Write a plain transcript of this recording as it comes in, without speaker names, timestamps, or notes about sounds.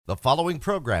The following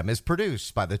program is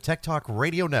produced by the Tech Talk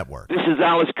Radio Network. This is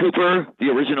Alice Cooper, the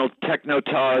original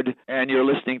Technotard, and you're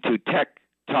listening to Tech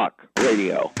Talk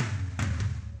Radio.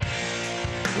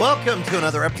 Welcome to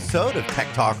another episode of Tech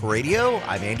Talk Radio.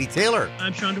 I'm Andy Taylor.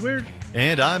 I'm Sean DeWeird.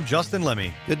 And I'm Justin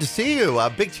Lemmy. Good to see you.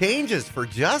 Big changes for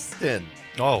Justin.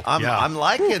 I'm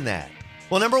liking that.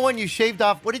 Well, number one, you shaved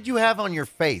off. What did you have on your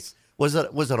face? Was it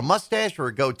a mustache or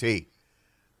a goatee?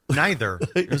 Neither.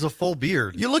 It was a full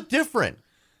beard. You look different.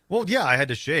 Well, yeah, I had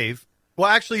to shave. Well,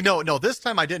 actually, no. This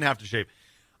time I didn't have to shave.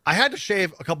 I had to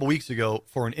shave a couple weeks ago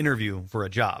for an interview for a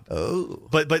job. Oh.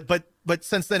 But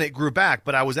since then it grew back.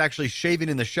 But I was actually shaving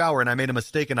in the shower and I made a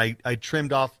mistake and I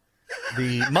trimmed off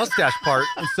the mustache part.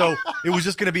 And so it was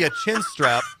just going to be a chin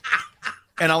strap.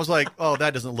 And I was like, oh,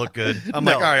 that doesn't look good. I'm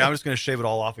like, all right, I'm just going to shave it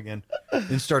all off again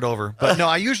and start over. But no,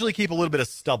 I usually keep a little bit of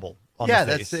stubble on the face.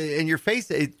 That's in your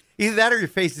face. Either that or your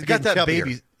face is got getting that chubbier.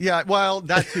 baby. Yeah, well,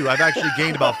 that too. I've actually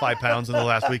gained about 5 pounds in the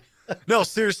last week. No,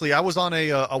 seriously, I was on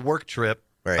a work trip.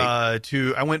 Right.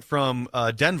 I went from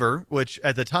Denver, which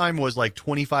at the time was like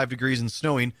 25 degrees and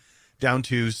snowing, down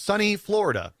to sunny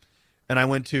Florida. And I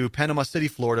went to Panama City,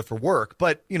 Florida for work.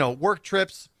 But, work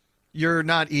trips, you're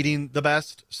not eating the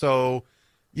best. So,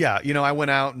 yeah, I went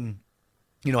out and,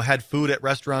 had food at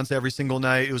restaurants every single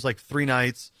night. It was like 3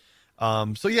 nights.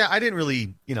 So, yeah, I didn't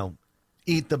really,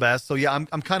 eat the best. So, yeah,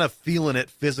 I'm kind of feeling it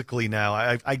physically now.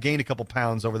 I gained a couple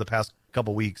pounds over the past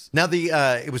couple weeks. Now,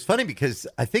 it was funny because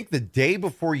I think the day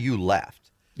before you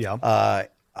left,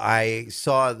 I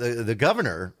saw the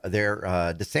governor there,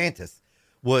 DeSantis,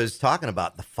 was talking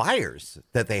about the fires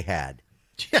that they had.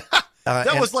 Yeah,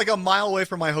 that was like a mile away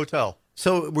from my hotel.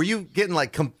 So were you getting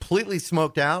like completely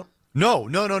smoked out? No.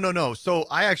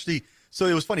 So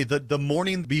it was funny. The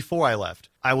morning before I left,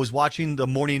 I was watching the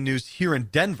morning news here in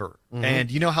Denver. Mm-hmm.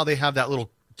 And you know how they have that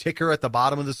little ticker at the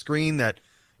bottom of the screen that,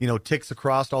 ticks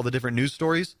across all the different news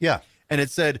stories? Yeah. And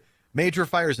it said, major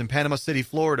fires in Panama City,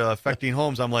 Florida affecting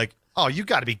homes. I'm like, oh, you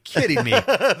got to be kidding me.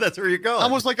 That's where you're going. I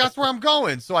was like, that's where I'm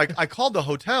going. So I called the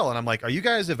hotel and I'm like, are you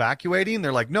guys evacuating?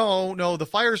 They're like, no, the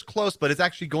fire's close, but it's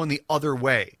actually going the other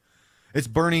way. It's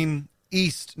burning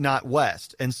east, not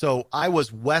west. And so I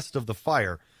was west of the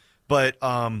fire. But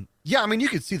yeah, I mean, you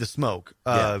could see the smoke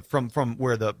from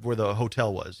where the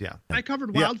hotel was. Yeah. I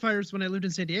covered wildfires when I lived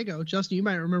in San Diego. Justin, you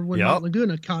might remember when Mount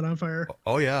Laguna caught on fire.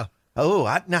 Oh, yeah. Oh,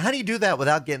 now how do you do that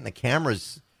without getting the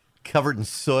cameras covered in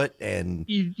soot? And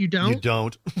you don't? You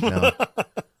don't. No.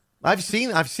 I've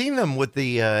seen them with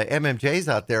the MMJs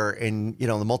out there and, the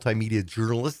multimedia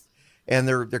journalists, and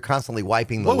they're constantly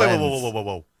wiping the lens.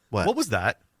 Whoa. What was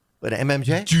that? What,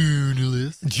 MMJ?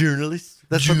 Journalists.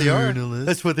 That's what they are.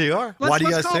 That's what they are. Why do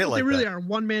you guys say it like that? They really that? are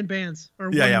one-man bands. Or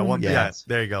bands.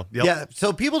 There you go. Yep. Yeah,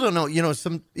 so people don't know,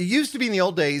 it used to be in the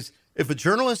old days, if a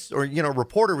journalist or,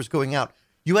 reporter was going out,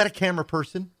 you had a camera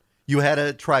person, you had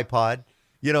a tripod,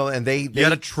 and they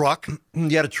had a truck.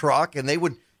 You had a truck, and they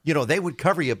would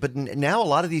cover you. But now a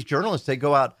lot of these journalists, they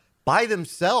go out by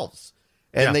themselves,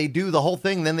 and they do the whole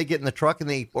thing. Then they get in the truck, and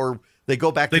they go back to the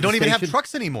station. They don't even have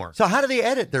trucks anymore. So how do they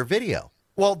edit their video?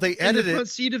 Well, they edit in the front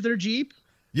seat of their Jeep.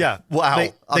 Yeah. Wow.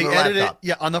 They edit laptop. it.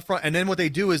 Yeah, on the front, and then what they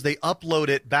do is they upload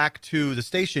it back to the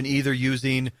station, either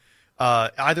using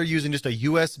just a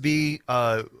USB,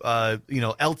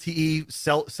 LTE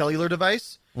cellular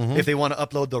device, if they want to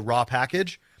upload the raw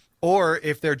package, or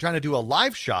if they're trying to do a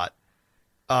live shot.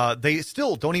 They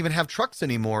still don't even have trucks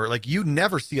anymore. Like, you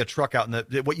never see a truck out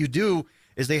in what you do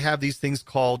is they have these things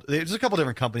called, there's a couple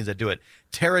different companies that do it.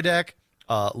 Teradek,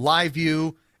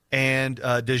 LiveView, and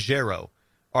Dejero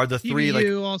are the three.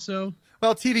 TVU also.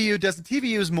 Well,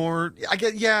 TVU is more, I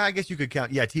guess you could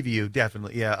count. Yeah, TVU,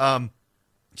 definitely. Yeah.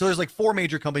 So there's like 4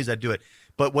 major companies that do it.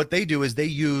 But what they do is they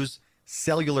use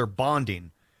cellular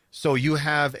bonding. So you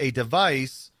have a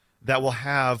device that will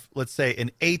have, let's say,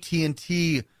 an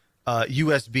AT&T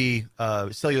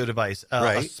USB cellular device,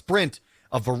 a Sprint,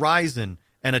 a Verizon,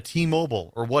 and a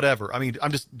T-Mobile or whatever. I mean,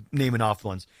 I'm just naming off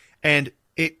ones. And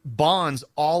it bonds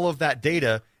all of that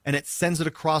data and it sends it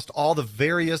across all the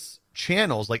various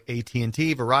channels like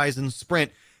AT&T, Verizon,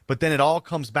 Sprint. But then it all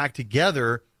comes back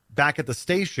together back at the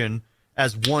station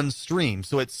as one stream.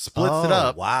 So it splits it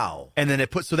up. Wow. And then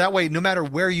so that way, no matter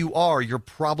where you are, you're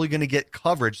probably going to get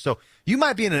coverage. So you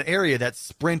might be in an area that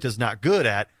Sprint is not good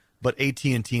at, but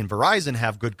AT&T and Verizon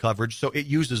have good coverage. So it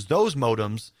uses those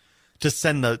modems to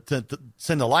send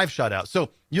the live shot out.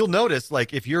 So you'll notice,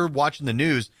 like, if you're watching the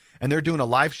news and they're doing a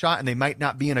live shot and they might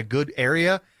not be in a good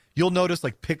area, you'll notice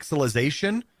like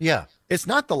pixelization. Yeah. It's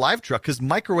not the live truck because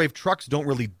microwave trucks don't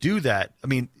really do that. I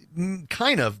mean,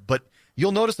 kind of, but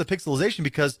you'll notice the pixelization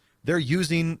because they're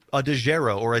using a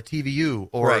Dejero or a TVU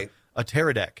or a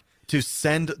Teradek to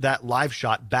send that live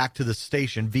shot back to the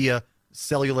station via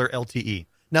cellular LTE.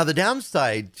 Now, the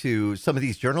downside to some of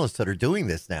these journalists that are doing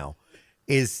this now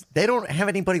is they don't have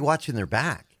anybody watching their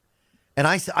back. And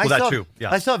I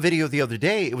saw a video the other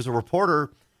day. It was a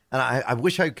reporter, and I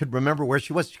wish I could remember where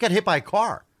she was. She got hit by a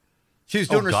car. She was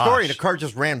doing her story, and a car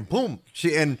just ran, boom.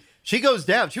 She goes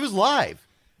down. She was live,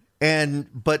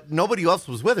 but nobody else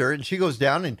was with her, and she goes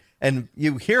down, and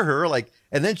you hear her, like,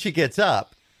 and then she gets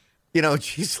up. You know,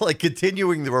 she's like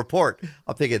continuing the report.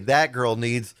 I'm thinking that girl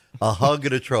needs a hug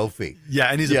and a trophy. Yeah,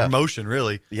 and needs a promotion,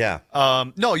 really. Yeah.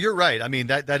 No, you're right. I mean,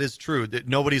 that is true. That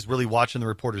nobody's really watching the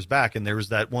reporter's back. And there was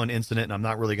that one incident, and I'm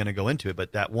not really going to go into it,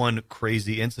 but that one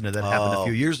crazy incident that happened a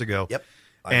few years ago. Yep.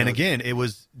 And again,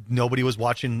 nobody was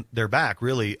watching their back,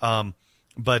 really.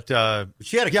 But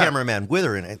she had a cameraman with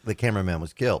her, and the cameraman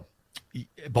was killed.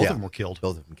 Both of them were killed.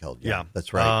 Both of them killed. Yeah,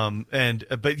 that's right.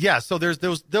 So there's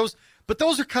those. But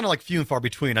those are kind of like few and far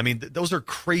between. I mean, those are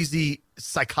crazy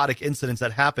psychotic incidents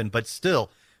that happen. But still,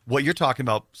 what you're talking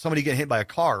about, somebody getting hit by a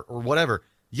car or whatever,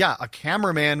 yeah, a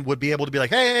cameraman would be able to be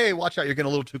like, hey, watch out, you're getting a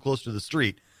little too close to the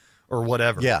street or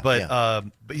whatever. Yeah.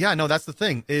 But no, that's the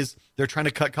thing, is they're trying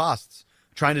to cut costs,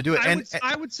 trying to do it.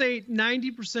 I would say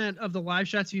 90% of the live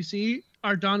shots you see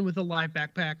are done with a live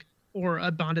backpack or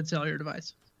a bonded cellular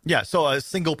device. Yeah, so a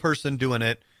single person doing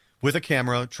it with a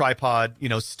camera, tripod,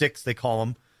 sticks, they call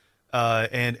them.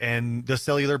 And the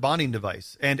cellular bonding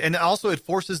device. And also it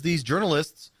forces these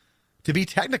journalists to be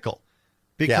technical,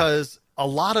 because a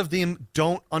lot of them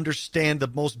don't understand the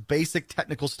most basic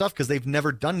technical stuff because they've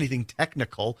never done anything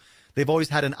technical. They've always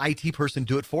had an IT person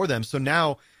do it for them. So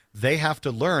now they have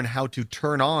to learn how to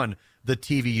turn on the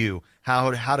TVU,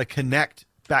 how to connect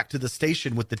back to the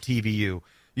station with the TVU,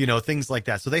 things like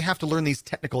that. So they have to learn these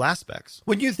technical aspects.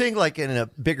 When you think like in a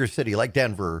bigger city like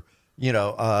Denver,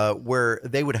 where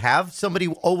they would have somebody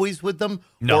always with them,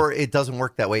 or it doesn't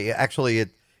work that way. Actually,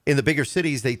 in the bigger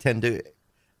cities, they tend to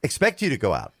expect you to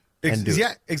go out and do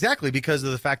it. Exactly, because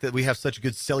of the fact that we have such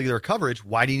good cellular coverage.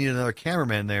 Why do you need another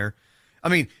cameraman there? I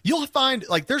mean, you'll find,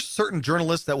 like, there's certain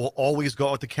journalists that will always go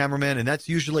out with the cameraman, and that's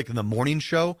usually like in the morning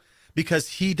show, because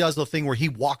he does the thing where he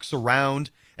walks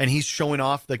around and he's showing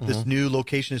off like this new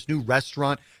location, this new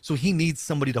restaurant. So he needs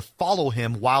somebody to follow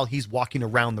him while he's walking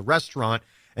around the restaurant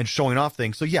and showing off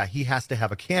things. So yeah, he has to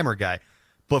have a camera guy.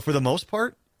 But for the most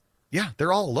part, yeah,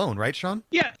 they're all alone, right, Sean?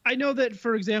 Yeah, I know that,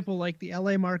 for example, like the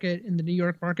LA market and the New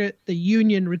York market, the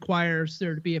union requires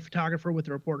there to be a photographer with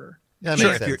a reporter. Yeah,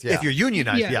 sure, if you're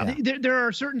unionized, There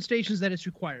are certain stations that it's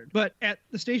required. But at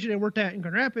the station I worked at in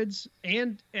Grand Rapids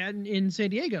and in San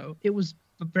Diego, it was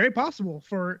very possible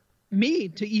for me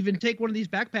to even take one of these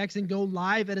backpacks and go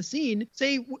live at a scene.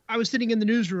 Say I was sitting in the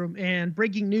newsroom and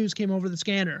breaking news came over the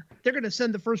scanner. They're going to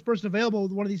send the first person available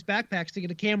with one of these backpacks to get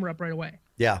a camera up right away.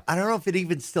 Yeah. I don't know if it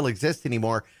even still exists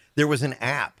anymore. There was an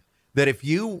app that if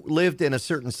you lived in a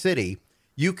certain city,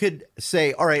 you could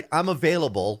say, all right, I'm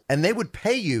available, and they would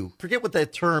pay you. Forget what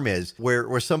that term is,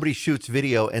 where somebody shoots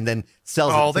video and then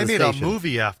sells it to the station. Oh, they made a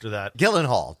movie after that.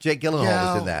 Gyllenhaal. Jake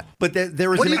Gyllenhaal was in that. But there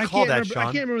was... What do you call that, Sean?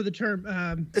 I can't remember the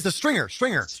term. It's a stringer.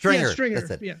 Yeah, stringer. That's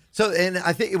it. Yeah. So, and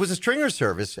I think it was a stringer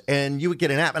service, and you would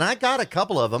get an app. And I got a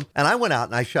couple of them, and I went out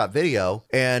and I shot video,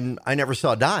 and I never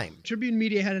saw a dime. Tribune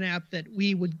Media had an app that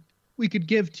we could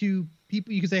give to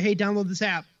people. You could say, hey, download this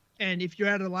app. And if you're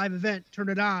at a live event, turn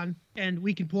it on, and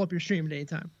we can pull up your stream at any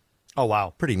time. Oh,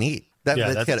 wow. Pretty neat. That's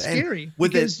scary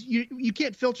because you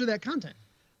can't filter that content.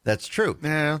 That's true.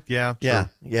 Yeah.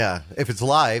 If it's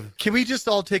live. Can we just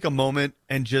all take a moment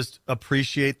and just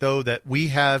appreciate, though, that we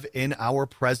have in our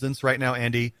presence right now,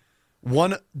 Andy,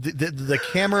 the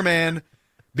cameraman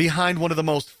behind one of the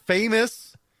most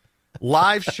famous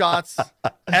live shots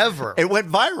ever. It went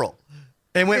viral.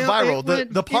 It went viral.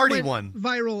 The party one.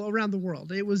 Viral around the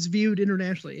world. It was viewed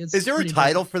internationally. Is there a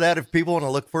title for that if people want to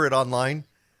look for it online?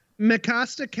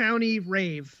 Mecosta County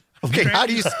Rave. Okay, how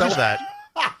do you spell that?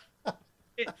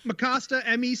 Mecosta,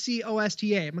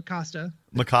 Mecosta.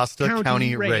 Mecosta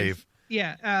County Rave.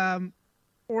 Yeah.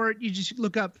 Or you just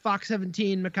look up Fox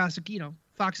 17, Mecosta,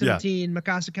 Fox 17,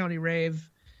 Mecosta County Rave.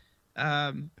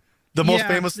 The most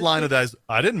famous line of that is,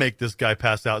 "I didn't make this guy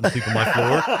pass out and sleep on my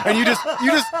floor." And you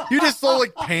just so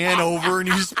like pan over and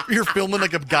you're filming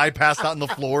like a guy passed out on the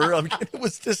floor. I mean, it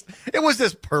was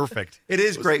just perfect. It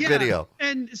is great video.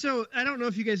 And so I don't know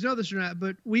if you guys know this or not,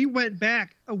 but we went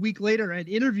back a week later and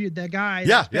interviewed that guy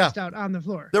that passed out on the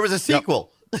floor. There was a sequel.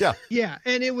 Yeah. Yeah,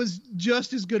 and it was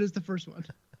just as good as the first one.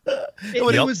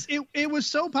 It was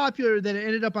so popular that it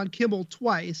ended up on Kimmel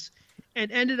twice. And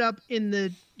ended up in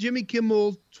the Jimmy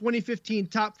Kimmel 2015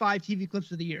 top 5 TV clips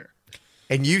of the year.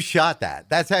 And you shot that.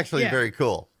 That's actually very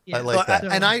cool. Yeah. I like that.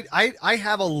 And I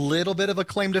have a little bit of a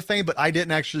claim to fame, but I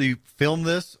didn't actually film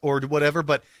this or whatever.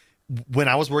 But when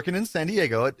I was working in San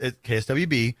Diego at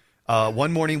KSWB,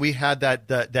 one morning we had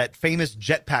that famous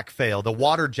jetpack fail, the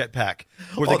water jetpack,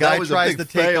 where the guy tries to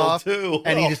take off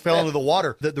and he just fell into the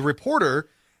water. The reporter,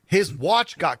 his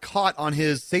watch got caught on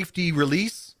his safety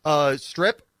release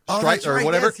strip or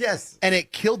whatever, yes. and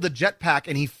it killed the jetpack,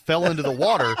 and he fell into the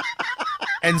water.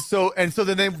 And so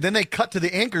then they cut to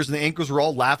the anchors, and the anchors were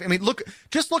all laughing. I mean,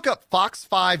 just look up Fox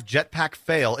 5 jetpack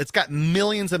fail. It's got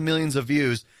millions and millions of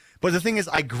views. But the thing is,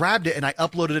 I grabbed it and I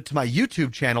uploaded it to my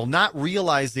YouTube channel, not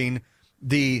realizing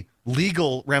the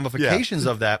legal ramifications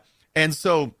of that. And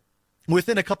so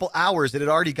within a couple hours, it had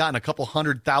already gotten a couple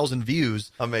 100,000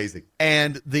 views. Amazing.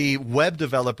 And the web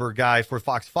developer guy for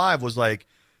Fox 5 was like,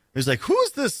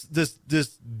 who's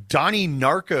this Donnie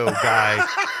Narco guy?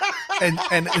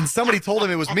 and somebody told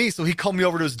him it was me. So he called me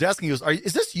over to his desk and he goes,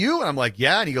 is this you? And I'm like,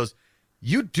 yeah. And he goes,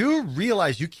 you do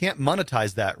realize you can't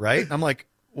monetize that, right? And I'm like,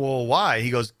 well, why? He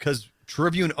goes, because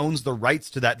Tribune owns the rights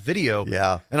to that video.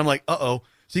 Yeah. And I'm like, uh-oh.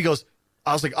 So he goes,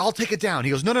 I was like, I'll take it down. He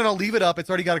goes, no, leave it up. It's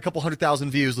already got a couple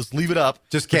 100,000 views. Let's leave it up.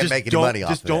 Just can't make any money off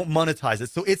of it. Just don't monetize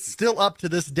it. So it's still up to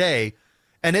this day.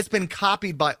 And it's been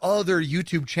copied by other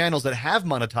YouTube channels that have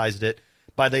monetized it.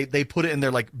 They put it in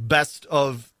their like best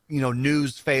of,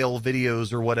 news fail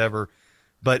videos or whatever.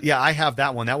 But yeah, I have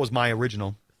that one. That was my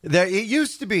original. It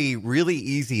used to be really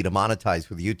easy to monetize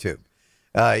with YouTube.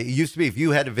 It used to be if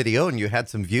you had a video and you had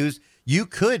some views, you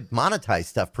could monetize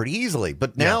stuff pretty easily.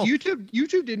 But now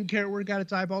YouTube didn't care where it got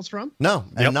its eyeballs from. No,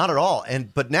 and not at all.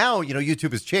 But now,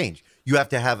 YouTube has changed. You have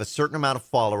to have a certain amount of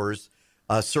followers,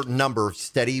 a certain number of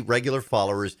steady, regular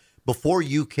followers before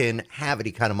you can have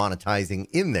any kind of monetizing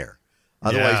in there.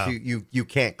 Otherwise, you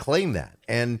can't claim that.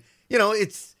 And,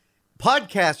 it's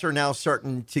podcasts are now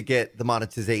starting to get the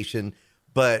monetization.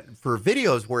 But for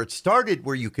videos where it started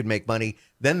where you could make money,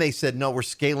 then they said, no, we're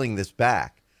scaling this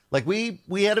back. Like we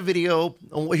had a video.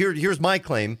 Here's my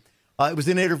claim. It was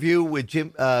an interview with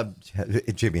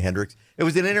Jimi Hendrix. It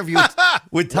was an interview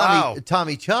with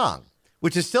Tommy Chong,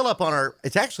 which is still up on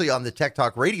it's actually on the Tech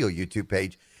Talk Radio YouTube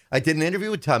page. I did an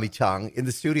interview with Tommy Chong in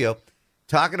the studio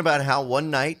talking about how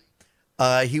one night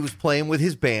he was playing with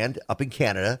his band up in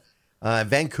Canada,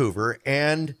 Vancouver,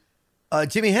 and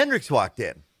Jimi Hendrix walked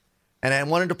in. And I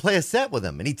wanted to play a set with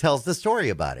him, and he tells the story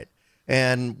about it.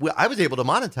 And I was able to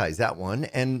monetize that one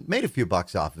and made a few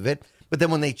bucks off of it. But then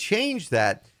when they changed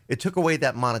that, it took away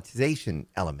that monetization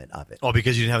element of it. Oh,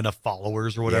 because you didn't have enough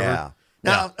followers or whatever?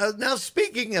 Yeah. Now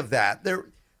speaking of that,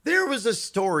 there was a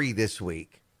story this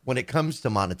week when it comes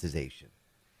to monetization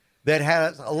that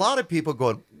has a lot of people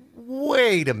going,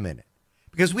 wait a minute,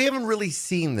 because we haven't really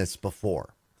seen this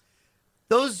before.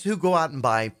 Those who go out and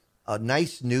buy a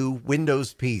nice new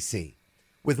Windows PC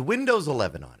with Windows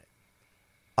 11 on it,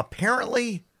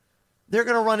 apparently they're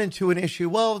going to run into an issue.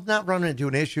 Well, not run into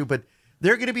an issue, but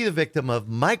they're going to be the victim of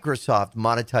Microsoft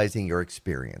monetizing your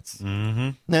experience.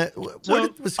 Mm-hmm. Now,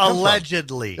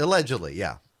 allegedly. Allegedly,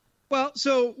 yeah. Well,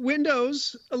 so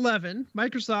Windows 11,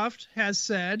 Microsoft has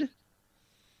said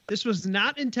this was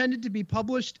not intended to be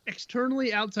published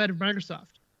externally outside of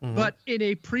Microsoft, but in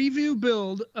a preview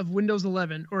build of Windows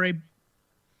 11 or a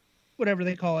whatever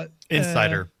they call it.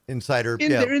 Insider.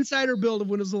 Their insider build of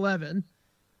Windows 11,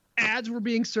 ads were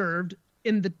being served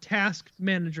in the task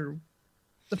manager,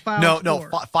 the file explorer.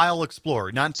 File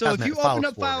Explorer, not so if you open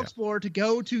up File yeah. Explorer to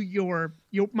go to your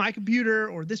my computer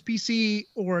or this PC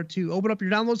or to open up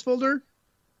your downloads folder,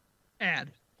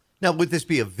 ad. Now, would this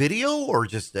be a video or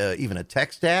just even a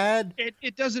text ad?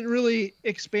 It doesn't really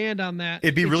expand on that.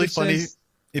 It'd be really funny.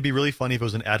 It'd be really funny if it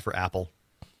was an ad for Apple.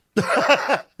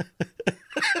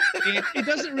 It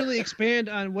doesn't really expand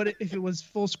on if it was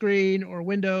full screen or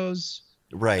Windows.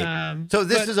 Right. So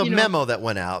this is a memo that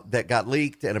went out that got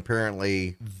leaked, and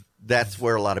apparently that's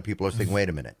where a lot of people are saying, wait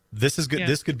a minute. This is good. Yeah.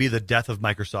 This could be the death of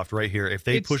Microsoft right here. If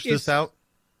they push this out.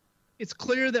 It's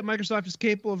clear that Microsoft is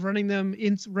capable of running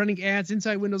ads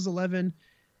inside Windows 11,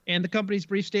 and the company's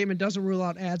brief statement doesn't rule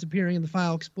out ads appearing in the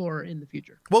File Explorer in the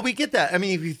future. Well, we get that. I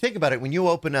mean, if you think about it, when you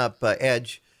open up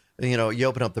Edge, you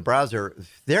open up the browser,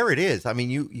 there it is. I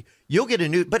mean, you'll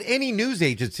get but any news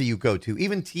agency you go to,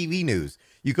 even TV news,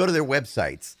 you go to their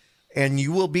websites and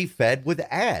you will be fed with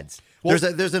ads. Well,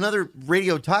 there's another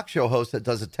radio talk show host that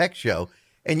does a tech show,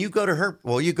 and you go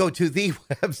to you go to the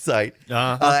website,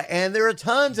 and there are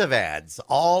tons of ads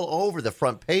all over the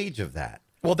front page of that.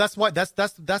 Well, that's why that's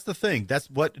the thing. That's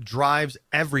what drives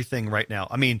everything right now.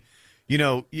 I mean,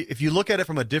 if you look at it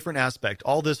from a different aspect,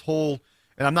 all this whole,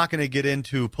 and I'm not going to get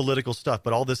into political stuff,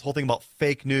 but all this whole thing about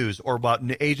fake news or about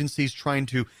agencies trying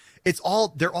to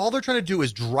they're trying to do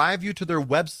is drive you to their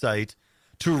website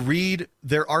to read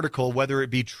their article, whether it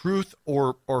be truth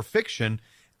or fiction.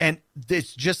 And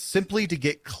it's just simply to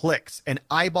get clicks and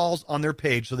eyeballs on their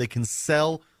page so they can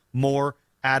sell more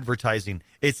advertising.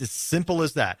 It's as simple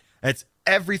as that.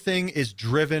 Everything is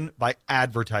driven by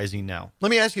advertising now.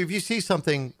 Let me ask you, if you see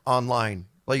something online,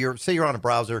 like say you're on a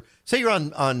browser, say you're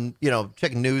on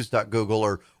checking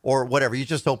news.google or whatever, you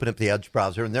just open up the Edge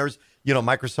browser and there's,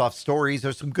 Microsoft stories.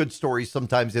 There's some good stories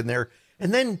sometimes in there.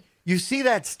 And then you see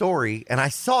that story, and I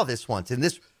saw this once, and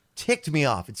this ticked me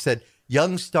off. It said,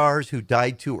 young stars who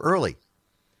died too early.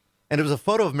 And it was a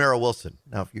photo of Mara Wilson.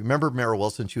 Now, if you remember Mara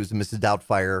Wilson, she was in Mrs.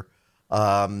 Doubtfire.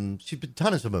 She's been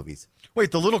tons of movies.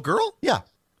 Wait, the little girl? Yeah.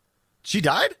 She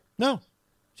died? No.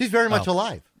 She's very much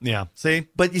alive. Yeah. See?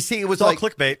 But you see, it was all like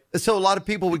clickbait. So a lot of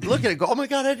people would look at it and go, oh my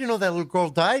God, I didn't know that little girl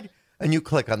died. And you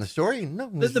click on the story. No.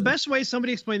 The best way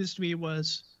somebody explained this to me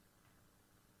was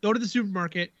go to the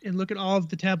supermarket and look at all of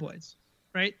the tabloids,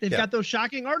 right? They've got those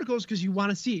shocking articles because you want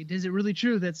to see, is it really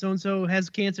true that so-and-so has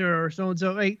cancer or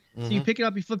so-and-so? Right? So you pick it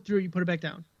up, you flip through it, you put it back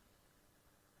down.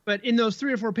 But in those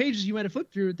 3 or 4 pages you might have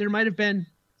flipped through, there might have been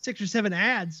 6 or 7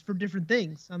 ads for different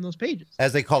things on those pages.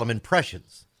 As they call them,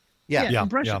 impressions. Yeah.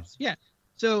 Impressions. Yeah.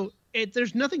 So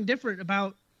there's nothing different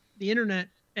about the internet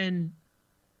and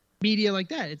media like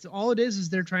that. It's all it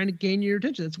is they're trying to gain your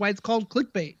attention. That's why it's called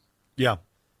clickbait. Yeah,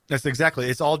 that's exactly.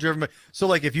 It's all driven by. So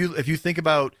like if you think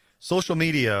about social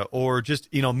media or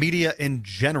just, media in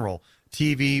general,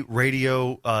 TV,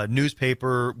 radio,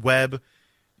 newspaper, web,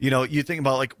 you think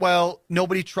about like, well,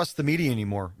 nobody trusts the media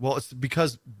anymore. Well, it's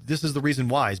because this is the reason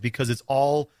why, is because it's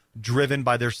all driven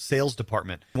by their sales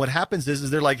department. What happens is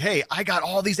they're like, hey, I got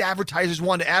all these advertisers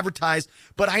wanting to advertise,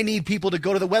 but I need people to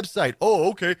go to the website. Oh,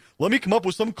 okay. Let me come up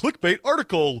with some clickbait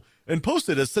article and post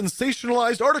it as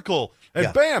sensationalized article.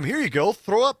 And bam, here you go.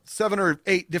 Throw up 7 or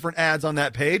 8 different ads on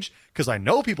that page because I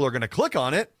know people are going to click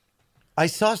on it. I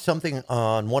saw something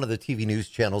on one of the TV news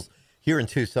channels here in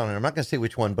Tucson, and I'm not going to say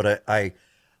which one, but I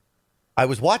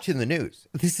was watching the news.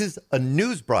 This is a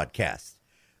news broadcast.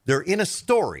 They're in a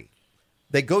story.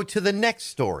 They go to the next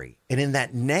story, and in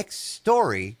that next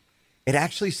story, it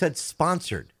actually said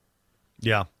sponsored.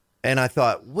 Yeah. And I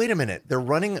thought, wait a minute, they're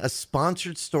running a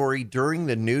sponsored story during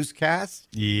the newscast?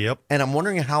 Yep. And I'm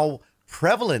wondering how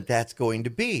prevalent that's going to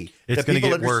be. It's going to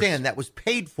get understand worse. That was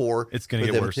paid for. It's going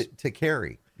to get worse. To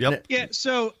carry. Yep. Yeah,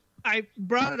 so I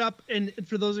brought it up, and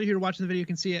for those of you who are watching the video, you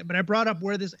can see it, but I brought up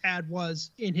where this ad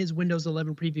was in his Windows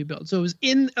 11 preview build. So it was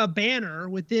in a banner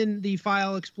within the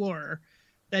File Explorer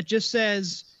that just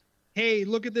says, hey,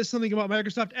 look at this, something about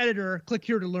Microsoft Editor, click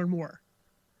here to learn more.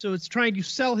 So it's trying to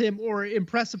sell him or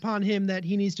impress upon him that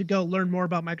he needs to go learn more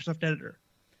about Microsoft Editor.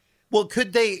 Well,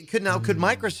 could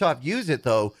Microsoft use it,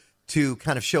 though, to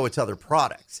kind of show its other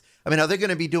products? I mean, are they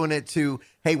going to be doing it to,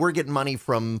 hey, we're getting money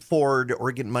from Ford, or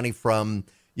we're getting money from,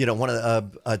 one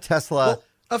of Tesla? Well,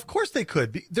 of course they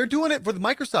could. They're doing it for the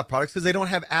Microsoft products because they don't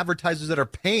have advertisers that are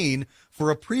paying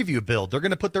for a preview build. They're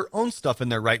going to put their own stuff in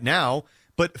there right now.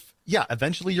 But yeah,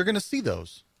 eventually you're going to see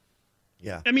those.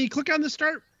 Yeah. I mean, click on the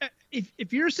start.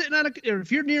 If you're sitting on or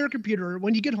if you're near a computer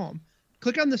when you get home,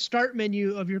 click on the start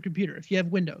menu of your computer. If you have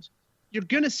Windows, you're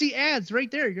going to see ads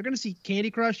right there. You're going to see Candy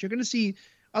Crush. You're going to see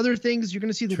other things. You're going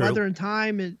to see the weather and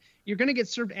time, and you're going to get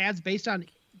served ads based on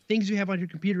things you have on your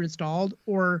computer installed,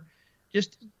 or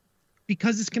just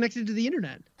because it's connected to the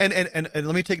internet. And let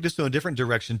me take this to a different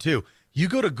direction too. You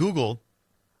go to Google.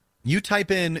 You type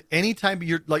in any time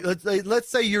you're like, let's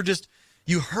say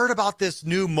you heard about this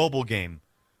new mobile game.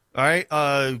 All right.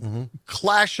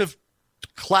 Clash of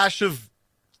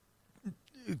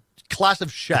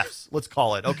Chefs, let's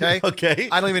call it. Okay. Okay.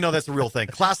 I don't even know that's a real thing.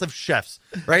 Clash of Chefs,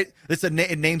 right? It's it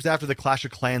names after the Clash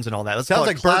of Clans and all that. Sounds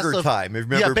like Burger Time. If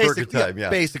you remember Burger Time. Yeah.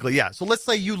 Basically. Yeah. So let's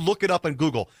say you look it up on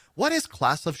Google. What is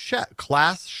Clash of Chefs?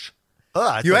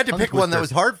 You had to pick one that was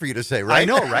hard for you to say, right? I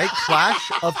know, right?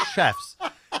 Clash of Chefs.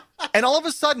 And all of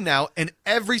a sudden now, in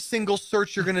every single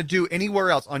search you're going to do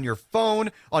anywhere else, on your phone,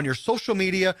 on your social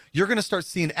media, you're going to start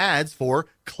seeing ads for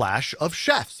Clash of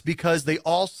Chefs because they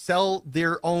all sell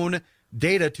their own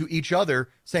data to each other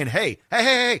saying, hey,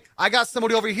 I got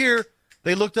somebody over here.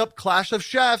 They looked up Clash of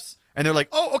Chefs and they're like,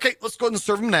 oh, okay, let's go ahead and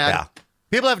serve them an ad. Yeah.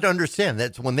 People have to understand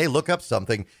that when they look up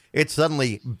something, it's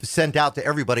suddenly sent out to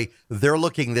everybody. They're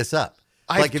looking this up.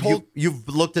 If you've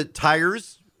looked at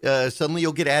tires, suddenly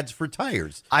you'll get ads for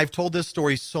tires. I've told this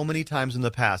story so many times in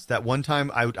the past that one time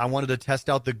I wanted to test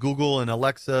out the Google and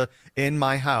Alexa in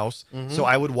my house. Mm-hmm. So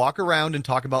I would walk around and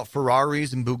talk about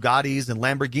Ferraris and Bugattis and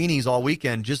Lamborghinis all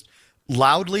weekend, just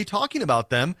loudly talking about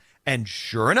them. And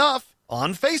sure enough,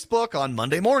 on Facebook on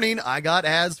Monday morning, I got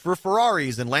ads for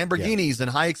Ferraris and Lamborghinis and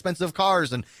high expensive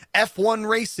cars and F1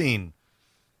 racing.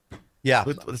 Yeah.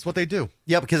 That's what they do.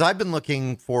 Yeah, because I've been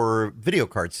looking for video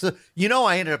cards. So,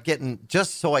 I ended up getting,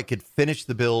 just so I could finish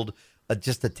the build,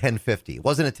 just a 1050. It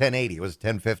wasn't a 1080. It was a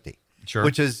 1050. Sure.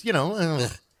 Which is,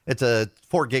 it's a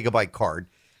 4 gigabyte card.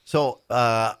 So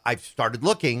I started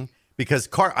looking because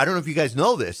I don't know if you guys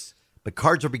know this, but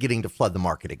cards are beginning to flood the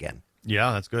market again.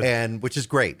 Yeah, that's good. And which is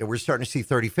great. And we're starting to see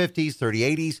 3050s,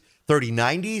 3080s,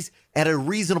 3090s at a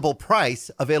reasonable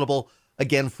price available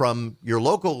again from your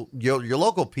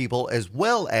local people as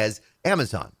well as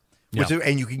Amazon.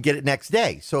 And you can get it next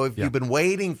day. So if you've been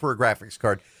waiting for a graphics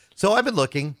card. So I've been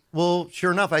looking. Well,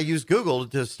 sure enough, I used Google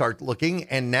to start looking.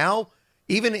 And now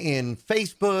even in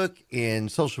Facebook, in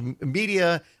social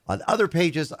media, on other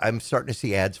pages, I'm starting to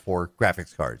see ads for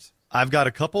graphics cards. I've got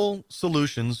a couple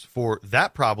solutions for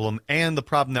that problem and the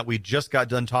problem that we just got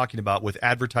done talking about with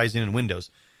advertising in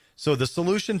Windows. So the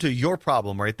solution to your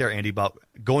problem right there, Andy, about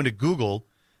going to Google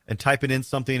and typing in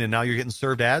something and now you're getting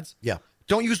served ads. Yeah.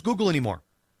 Don't use Google anymore.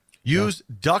 Use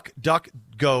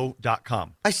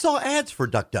DuckDuckGo.com. I saw ads for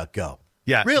DuckDuckGo.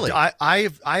 Yeah. Really? I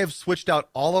have switched out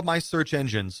all of my search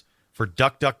engines for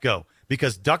DuckDuckGo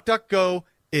because DuckDuckGo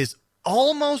is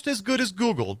almost as good as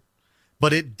Google,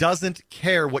 but it doesn't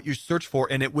care what you search for,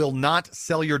 and it will not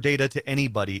sell your data to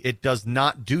anybody. It does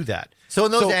not do that. So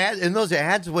in those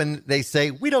ads, when they say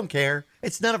we don't care,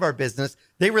 it's none of our business,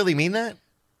 they really mean that?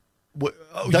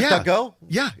 DuckDuckGo?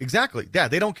 Yeah, exactly. Yeah,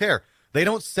 they don't care. They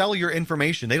don't sell your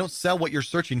information. They don't sell what you're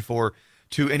searching for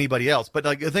to anybody else. But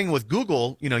like the thing with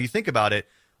Google, you think about it,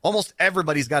 almost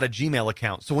everybody's got a Gmail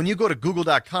account. So when you go to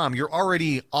google.com, you're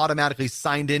already automatically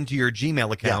signed into your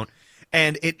Gmail account. Yeah.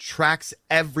 And it tracks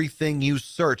everything you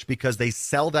search because they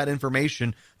sell that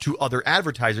information to other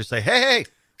advertisers. Say, hey,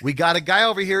 we got a guy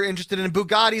over here interested in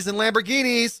Bugattis and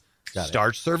Lamborghinis.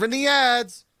 Start serving the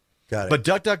ads. Got it. But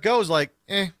DuckDuckGo is like,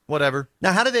 whatever.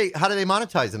 Now, how do they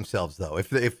monetize themselves though?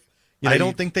 If I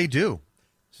don't think they do.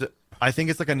 So, I think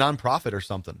it's like a nonprofit or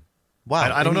something.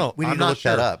 Wow, I don't know. We need to look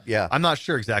that up. Yeah, I'm not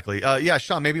sure exactly.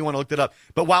 Sean, maybe you want to look that up.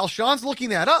 But while Sean's looking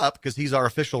that up, because he's our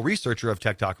official researcher of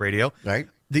Tech Talk Radio, right?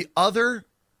 The other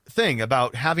thing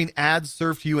about having ads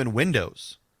served to you in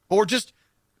Windows or just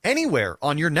anywhere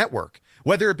on your network,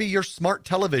 whether it be your smart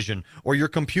television or your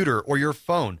computer or your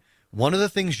phone, one of the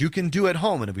things you can do at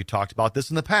home, and we talked about this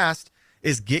in the past,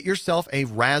 is get yourself a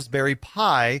Raspberry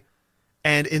Pi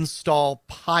and install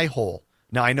Pi-hole.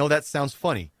 Now, I know that sounds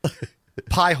funny.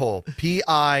 Pi-hole,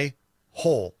 P-I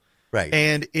hole. Right.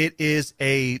 And it is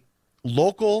a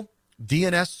local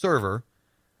DNS server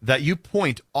that you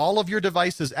point all of your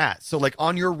devices at. So like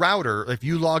on your router, if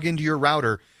you log into your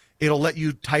router, it'll let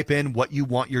you type in what you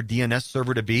want your DNS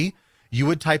server to be. You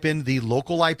would type in the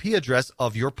local IP address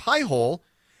of your Pi-hole.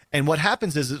 And what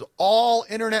happens is all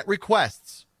internet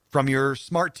requests from your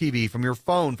smart TV, from your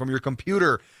phone, from your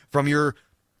computer, from your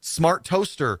smart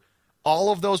toaster,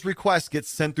 all of those requests get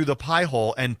sent through the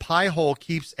Pi-hole, and Pi-hole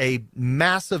keeps a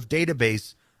massive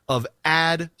database of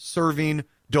ad-serving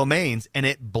domains, and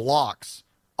it blocks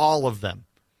all of them.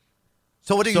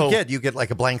 So what do you get? You get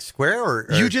like a blank square, or?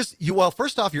 Well,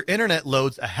 first off, your internet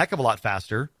loads a heck of a lot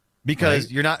faster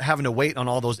because you're not having to wait on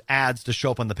all those ads to show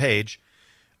up on the page.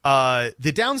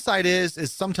 The downside is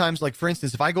sometimes, like for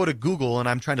instance, if I go to Google and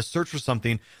I'm trying to search for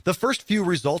something, the first few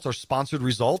results are sponsored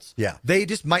results. Yeah. They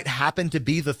just might happen to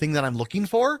be the thing that I'm looking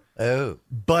for. Oh.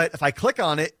 But if I click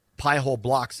on it, Pi-hole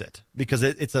blocks it because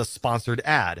it's a sponsored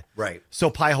ad. Right.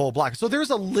 So Pi-hole blocks. So there's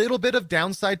a little bit of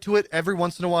downside to it. Every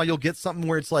once in a while, you'll get something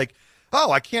where it's like,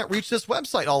 oh, I can't reach this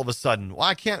website all of a sudden. Well,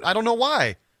 I don't know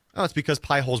why. Oh, it's because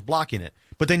Pi-hole's blocking it.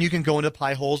 But then you can go into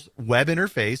Pi-hole's web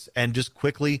interface and just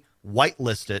quickly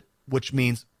whitelist it, which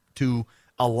means to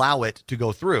allow it to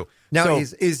go through. Now,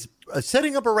 is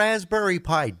setting up a Raspberry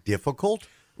Pi difficult?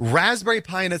 Raspberry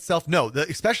Pi in itself, no,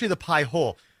 especially the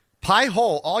Pi-hole.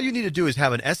 Pi-hole, all you need to do is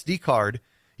have an SD card.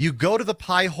 You go to the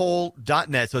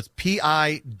Pi-hole.net, so it's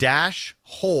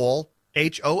pi-hole,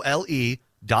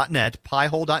 HOLE.net,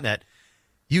 Pi-hole.net.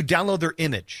 You download their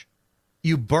image.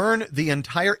 You burn the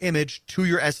entire image to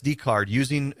your SD card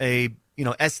using a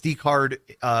SD card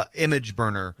image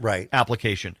burner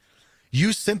application.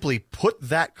 You simply put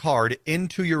that card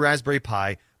into your Raspberry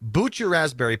Pi, boot your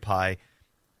Raspberry Pi,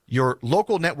 your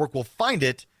local network will find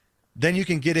it, then you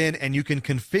can get in and you can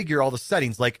configure all the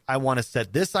settings. Like, I want to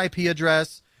set this IP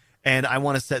address, and I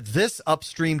want to set this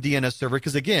upstream DNS server,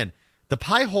 because again, the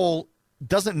Pi-hole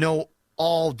doesn't know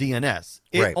all DNS.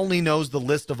 It only knows the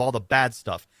list of all the bad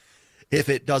stuff. If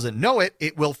it doesn't know it,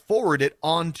 it will forward it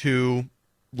onto,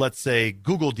 let's say,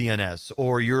 Google DNS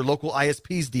or your local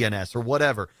ISP's DNS or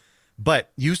whatever.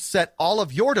 But you set all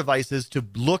of your devices to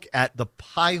look at the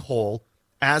Pi-hole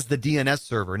as the DNS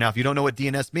server. Now, if you don't know what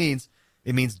DNS means,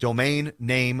 it means domain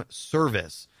name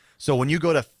service. So when you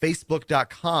go to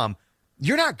facebook.com,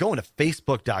 you're not going to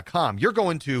facebook.com. You're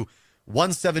going to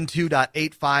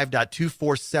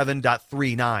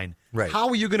 172.85.247.39. Right. How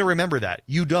are you going to remember that?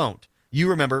 You don't. You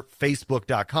remember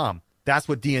facebook.com. That's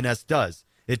what DNS does.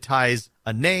 It ties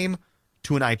a name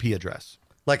to an IP address.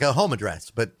 Like a home address,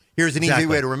 but here's an Exactly.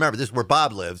 easy way to remember. This is where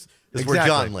Bob lives. This is where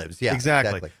John lives. Yeah,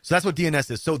 exactly. So that's what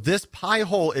DNS is. So this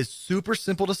Pi-hole is super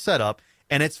simple to set up,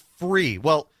 and it's free.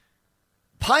 Well,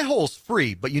 Pi-hole's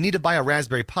free, but you need to buy a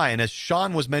Raspberry Pi. And as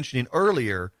Sean was mentioning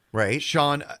earlier, right?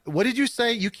 Sean, what did you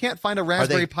say? You can't find a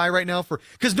Raspberry Pi right now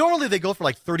because normally they go for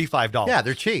like $35. Yeah,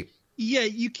 they're cheap. Yeah,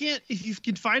 you can't if you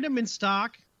can find them in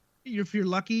stock. If you're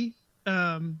lucky,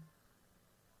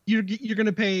 you're going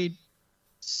to pay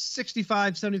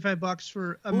 $65-$75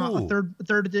 for a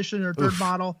third edition or third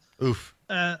model. Oof.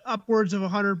 Upwards of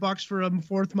 $100 for a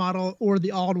fourth model, or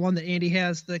the all-in-one that Andy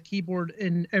has, the keyboard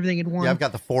and everything in one. Yeah, I've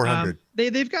got the 400.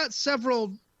 They've got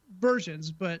several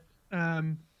versions, but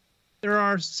there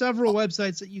are several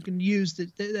websites that you can use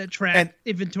that track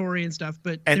inventory and stuff,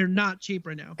 but they're not cheap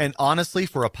right now. And honestly,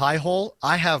 for a Pi-hole,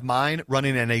 I have mine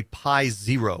running in a Pi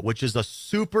Zero, which is a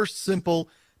super simple,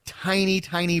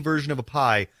 tiny version of a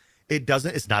Pi.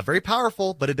 It's not very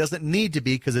powerful, but it doesn't need to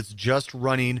be because it's just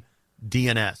running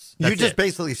DNS. You just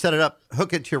basically set it up,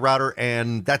 hook it to your router,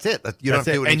 and that's it. You don't have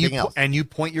to do anything else. And you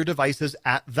point your devices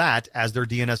at that as their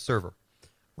DNS server.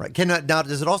 Right. Now,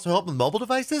 does it also help with mobile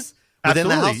devices within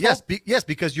Absolutely. the house? Yes,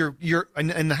 because you're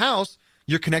in the house,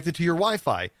 you're connected to your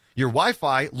Wi-Fi. Your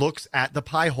Wi-Fi looks at the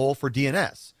Pi-hole for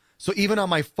DNS. So even on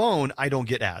my phone, I don't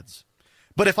get ads.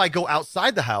 But if I go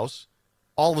outside the house,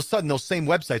 all of a sudden those same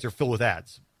websites are filled with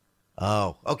ads.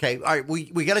 Oh, okay. All right.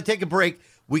 We got to take a break.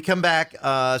 We come back.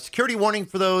 Security warning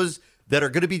for those that are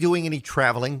going to be doing any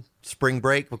traveling. Spring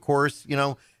break, of course,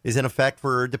 is in effect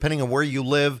for depending on where you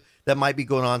live. That might be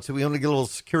going on. So we want to get a little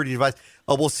security advice.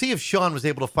 We'll see if Sean was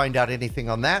able to find out anything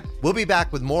on that. We'll be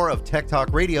back with more of Tech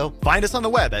Talk Radio. Find us on the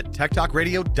web at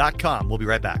techtalkradio.com. We'll be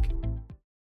right back.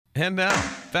 And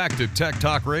now, back to Tech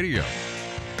Talk Radio.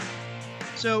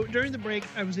 So during the break,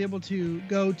 I was able to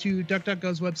go to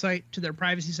DuckDuckGo's website, to their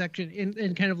privacy section,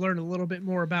 and kind of learn a little bit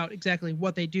more about exactly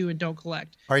what they do and don't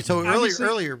collect. All right. So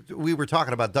earlier we were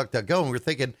talking about DuckDuckGo, and we were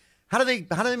thinking, how do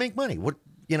they make money? What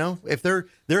if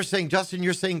they're saying, Justin,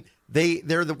 you're saying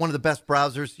they're one of the best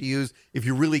browsers to use if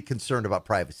you're really concerned about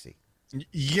privacy.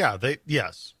 Yeah.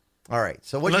 Yes. All right.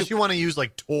 So unless you want to use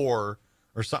like Tor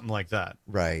or something like that.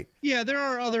 Right. Yeah, there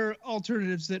are other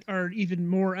alternatives that are even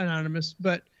more anonymous,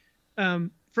 but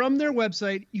from their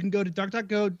website, you can go to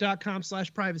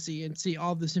duckduckgo.com/privacy and see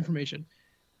all of this information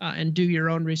and do your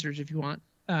own research if you want.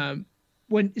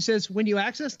 When it says when you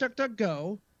access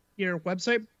DuckDuckGo, your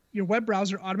web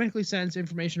browser automatically sends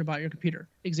information about your computer.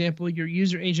 Example, your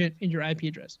user agent and your IP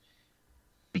address.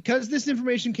 Because this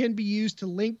information can be used to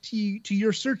link to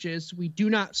your searches, we do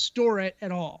not store it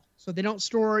at all. So they don't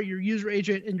store your user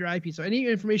agent and your IP. So any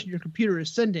information your computer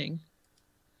is sending,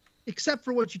 except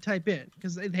for what you type in,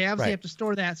 because they obviously have to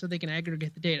store that so they can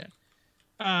aggregate the data.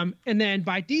 And then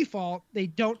by default,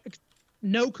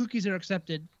 no cookies are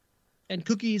accepted. And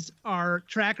cookies are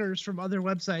trackers from other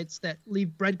websites that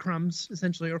leave breadcrumbs,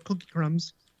 essentially, or cookie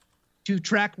crumbs, to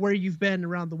track where you've been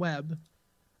around the web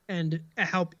and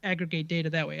help aggregate data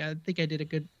that way. I think I did a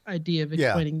good idea of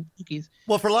explaining cookies.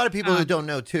 Well, for a lot of people who don't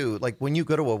know, too, like when you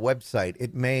go to a website,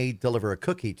 it may deliver a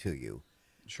cookie to you.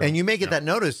 Sure. And you may get that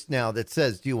notice now that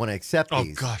says, do you want to accept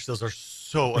these? Oh, gosh, those are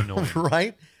so annoying.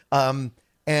 Right?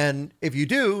 And if you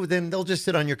do, then they'll just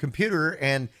sit on your computer,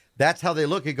 and that's how they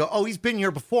look and go, oh, he's been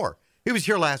here before. He was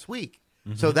here last week.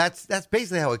 Mm-hmm. So that's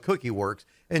basically how a cookie works.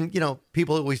 And,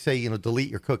 people always say, delete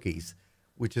your cookies,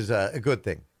 which is a good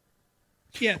thing.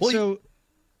 Yeah,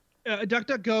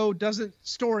 DuckDuckGo doesn't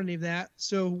store any of that.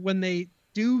 So when they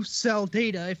do sell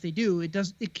data, if they do,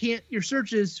 your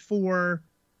searches for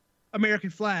American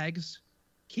flags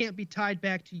can't be tied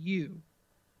back to you.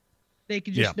 They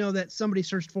can just know that somebody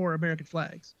searched for American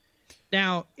flags.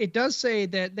 Now, it does say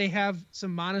that they have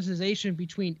some monetization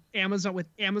between Amazon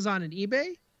and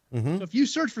eBay. Mm-hmm. So if you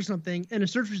search for something and a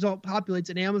search result populates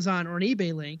an Amazon or an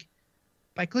eBay link,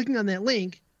 by clicking on that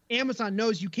link, Amazon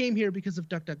knows you came here because of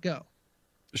DuckDuckGo.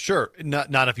 Sure.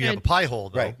 Not if you have a Pi-hole,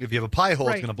 though. Right. If you have a Pi-hole,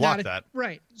 it's going to block that.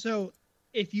 Right. So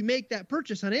if you make that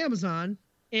purchase on Amazon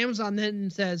then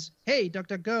says, hey,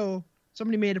 DuckDuckGo,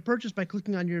 somebody made a purchase by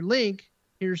clicking on your link.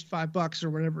 Here's $5 or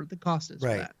whatever the cost is for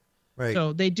that. Right.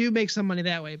 So they do make some money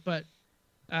that way, but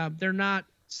they're not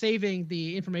saving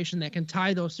the information that can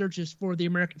tie those searches for the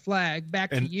American flag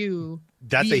back to you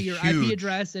that's via your IP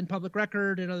address and public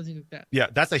record and other things like that. Yeah,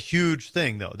 that's a huge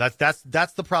thing, though. That's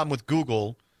the problem with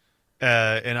Google,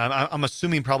 and I'm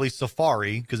assuming probably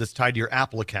Safari, because it's tied to your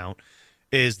Apple account,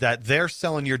 is that they're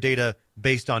selling your data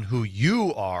based on who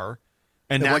you are,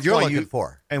 and that's what you're why looking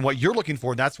for. And what you're looking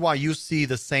for. That's why you see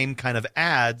the same kind of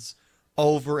ads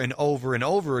over and over and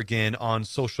over again on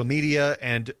social media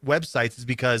and websites, is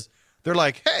because they're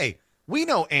like, hey, we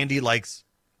know Andy likes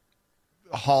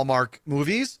Hallmark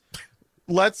movies.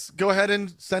 Let's go ahead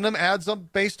and send them ads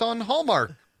based on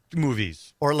Hallmark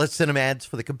movies. Or let's send them ads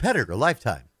for the competitor,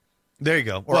 Lifetime. There you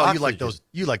go. Or well, Oxygen.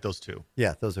 you like those too.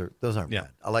 Yeah, those aren't bad.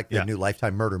 I like the new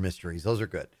Lifetime murder mysteries. Those are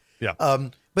good. Yeah.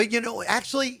 But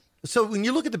actually, so when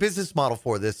you look at the business model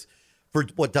for this, for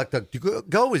what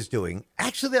DuckDuckGo is doing,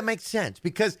 actually that makes sense,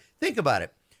 because think about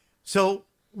it. So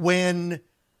when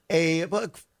a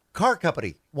car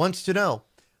company wants to know,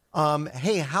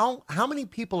 hey, how many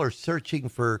people are searching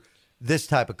for this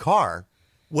type of car,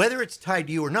 whether it's tied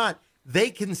to you or not, they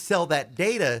can sell that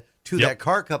data to that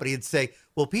car company and say,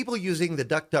 well, people using the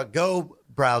DuckDuckGo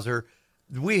browser,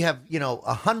 we have,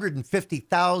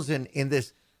 150,000 in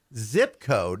this zip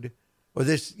code or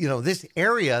this, this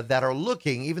area that are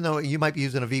looking, even though you might be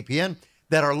using a VPN,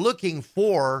 that are looking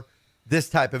for this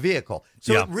type of vehicle.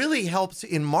 So it really helps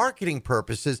in marketing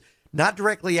purposes, not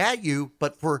directly at you,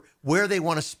 but for where they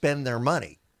want to spend their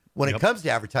money when it comes to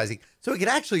advertising. So it could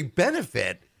actually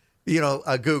benefit,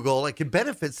 Google. It can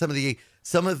benefit some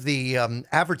of the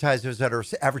advertisers that are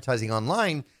advertising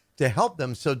online to help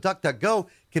them. So DuckDuckGo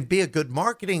can be a good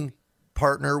marketing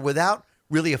partner without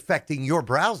really affecting your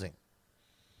browsing.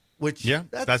 Which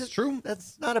that's true.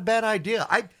 That's not a bad idea.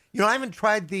 I haven't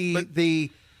tried I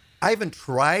haven't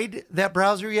tried that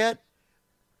browser yet.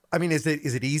 I mean, is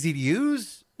it easy to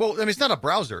use? Well, I mean, it's not a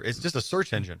browser. It's just a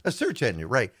search engine. A search engine,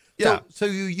 right? Yeah. So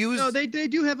you use? No, they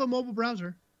do have a mobile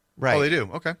browser. Right. Oh, they do.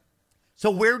 Okay.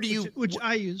 So where do you? Which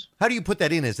I use. How do you put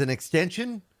that in? As an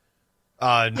extension?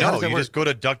 No, you just go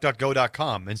to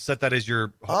duckduckgo.com and set that as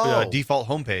your default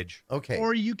homepage. Okay.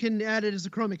 Or you can add it as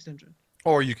a Chrome extension.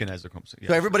 Or you can as a Chrome extension.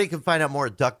 So everybody can find out more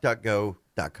at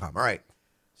duckduckgo.com. All right.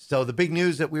 So the big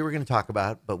news that we were going to talk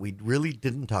about, but we really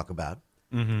didn't talk about.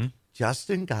 Mm-hmm.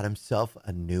 Justin got himself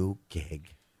a new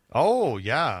gig. Oh,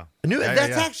 yeah.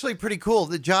 That's actually pretty cool,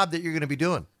 the job that you're going to be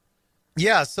doing.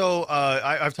 Yeah, so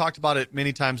I've talked about it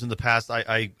many times in the past.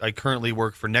 I currently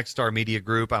work for Nexstar Media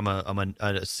Group. I'm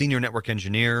a senior network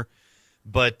engineer,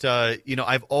 but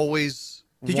I've always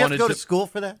Did you have to go to school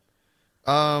for that?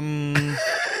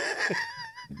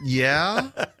 Yeah,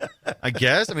 I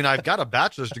guess. I mean, I've got a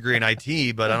bachelor's degree in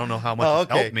IT, but I don't know how much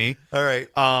it's helped me. All right.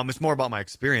 It's more about my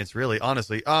experience, really,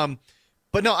 honestly.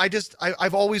 But no,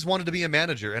 I've always wanted to be a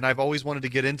manager, and I've always wanted to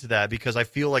get into that because I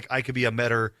feel like I could be a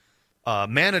better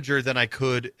manager than I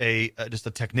could just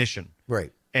a technician.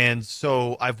 Right. And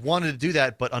so I've wanted to do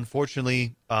that, but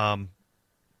unfortunately,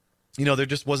 there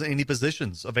just wasn't any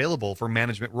positions available for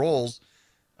management roles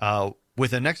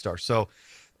within Nexstar. So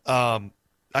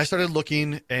I started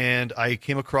looking, and I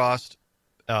came across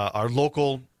our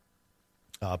local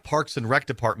Parks and Rec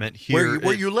department here.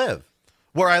 Where you live?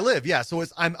 Where I live, yeah. So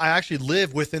I actually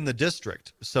live within the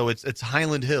district. So it's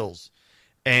Highland Hills,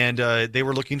 and they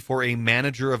were looking for a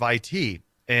manager of IT.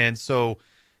 And so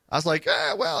I was like,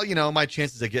 my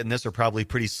chances of getting this are probably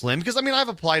pretty slim because I've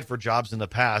applied for jobs in the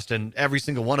past, and every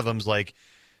single one of them's like,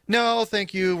 no,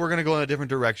 thank you. We're going to go in a different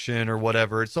direction or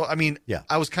whatever. So,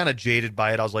 I was kind of jaded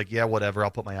by it. I was like, yeah, whatever.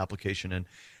 I'll put my application in.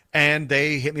 And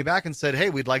they hit me back and said, hey,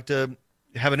 we'd like to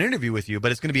have an interview with you, but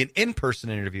it's going to be an in-person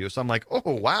interview. So I'm like, oh,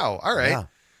 wow. All right. Yeah.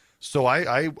 So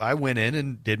I went in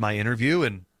and did my interview,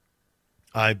 and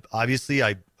I'm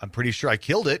pretty sure I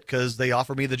killed it because they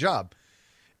offered me the job.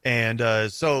 And it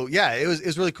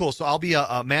was really cool. So I'll be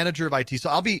a manager of IT. So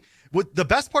the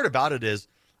best part about it is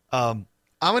I'm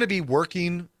going to be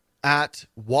working at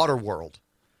Waterworld,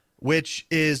 which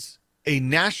is a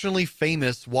nationally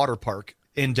famous water park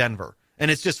in Denver. And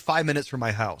it's just 5 minutes from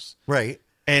my house. Right.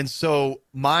 And so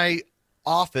my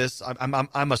office,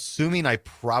 I'm assuming I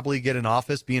probably get an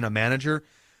office being a manager,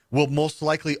 will most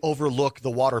likely overlook the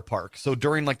water park. So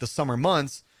during the summer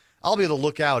months, I'll be able to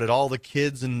look out at all the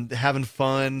kids and having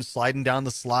fun, sliding down the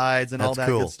slides and all that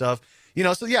good stuff.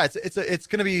 So yeah, it's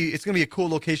gonna be a cool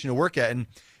location to work at. And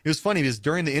it was funny because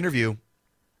during the interview,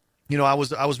 I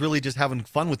was really just having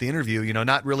fun with the interview.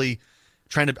 Not really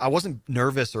I wasn't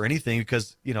nervous or anything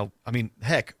because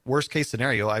heck, worst case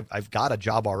scenario, I've got a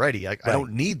job already. I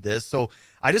don't need this, so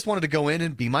I just wanted to go in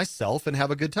and be myself and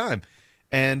have a good time.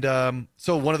 And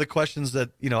so one of the questions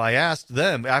that I asked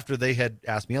them after they had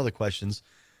asked me other questions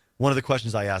one of the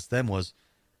questions I asked them was,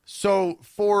 so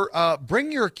for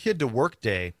bring your kid to work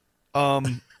day,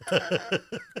 can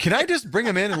I just bring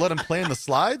him in and let him play in the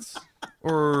slides?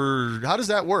 Or how does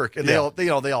that work? And they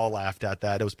all laughed at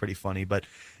that. It was pretty funny. But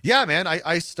yeah, man,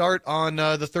 I start on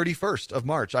the 31st of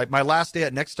March. My last day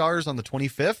at Nexstar is on the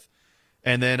 25th.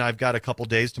 And then I've got a couple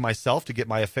days to myself to get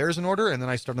my affairs in order. And then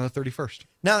I start on the 31st.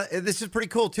 Now, this is pretty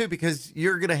cool, too, because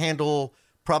you're going to handle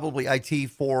probably IT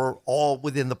for all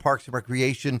within the Parks and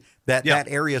Recreation that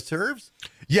area serves?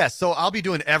 Yes, so I'll be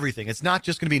doing everything. It's not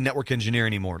just going to be network engineer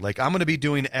anymore. Like, I'm going to be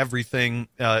doing everything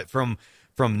from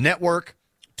network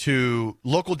to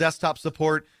local desktop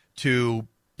support to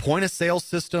point of sale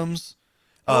systems,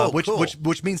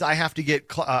 which means I have to get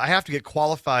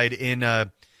qualified in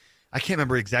I can't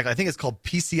remember exactly. I think it's called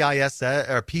PCIS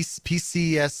or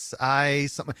PCSI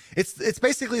something. It's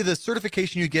basically the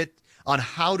certification you get on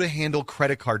how to handle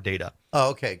credit card data.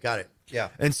 Oh, okay, got it. Yeah.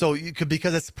 And so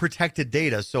because it's protected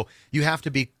data, so you have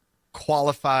to be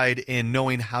qualified in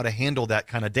knowing how to handle that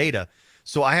kind of data.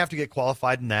 So I have to get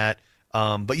qualified in that.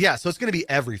 But yeah, so it's going to be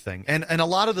everything. And a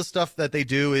lot of the stuff that they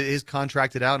do is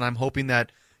contracted out. And I'm hoping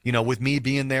that, with me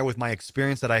being there with my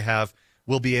experience that I have,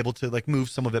 we'll be able to like move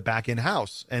some of it back in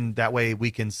house. And that way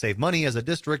we can save money as a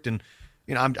district. And,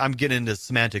 I'm getting into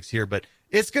semantics here, but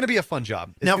it's going to be a fun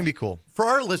job. It's going to be cool. For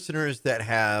our listeners that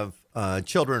have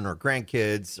children or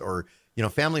grandkids or,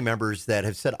 family members that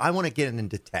have said, I want to get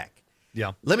into tech.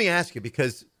 Yeah. Let me ask you,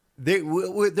 because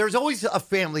there's always a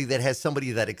family that has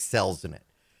somebody that excels in it.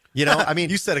 I mean,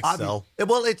 you said excel.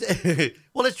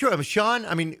 It's true. I mean, Sean,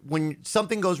 when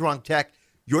something goes wrong tech,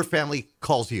 your family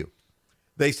calls you.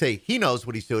 They say he knows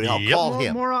what he's doing. I'll call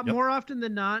him. More often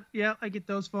than not, I get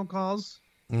those phone calls,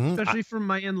 especially from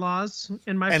my in-laws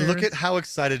and my parents. Look at how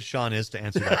excited Sean is to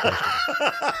answer that question.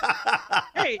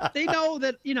 Hey, they know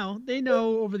that, they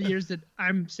know over the years that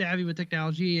I'm savvy with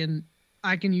technology and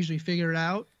I can usually figure it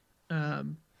out.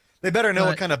 They better know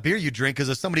what kind of beer you drink, because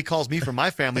if somebody calls me from my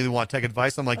family who want tech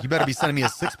advice, I'm like, you better be sending me a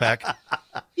 6-pack.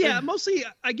 Yeah, mostly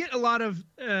I get a lot of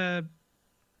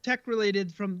tech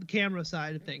related from the camera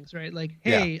side of things, right? Like,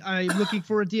 hey, I'm looking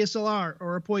for a DSLR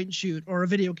or a point and shoot or a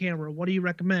video camera. What do you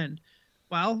recommend?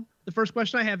 Well, the first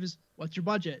question I have is, what's your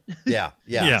budget? Yeah.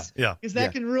 Because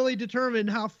that can really determine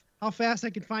how fast I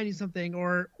can find you something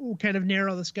or kind of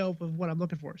narrow the scope of what I'm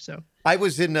looking for. So I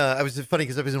was funny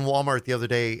because I was in Walmart the other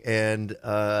day, and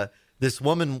this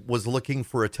woman was looking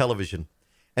for a television,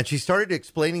 and she started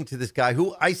explaining to this guy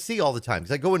who I see all the time,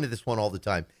 because I go into this one all the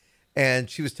time. And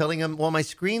she was telling him, well, my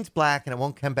screen's black and it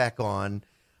won't come back on,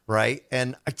 right?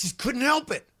 And I just couldn't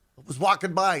help it. I was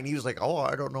walking by, and he was like, oh,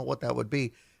 I don't know what that would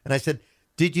be. And I said,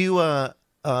 did you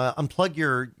unplug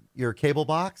your cable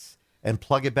box and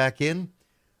plug it back in?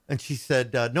 And she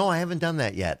said, no, I haven't done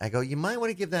that yet. I go, you might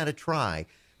want to give that a try.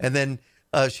 And then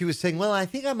she was saying, well, I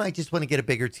think I might just want to get a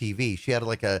bigger TV. She had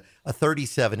like a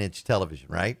 37-inch television,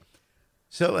 right?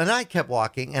 So, and I kept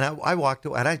walking, and I walked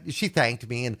away, and she thanked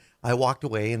me, and I walked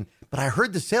away, but I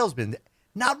heard the salesman,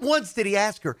 not once did he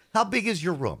ask her, how big is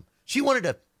your room? She wanted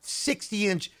a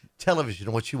 60-inch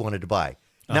television, what she wanted to buy.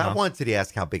 Not once did he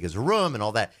ask how big is her room and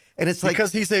all that. And it's like,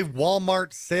 because he's a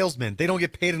Walmart salesman. They don't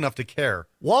get paid enough to care.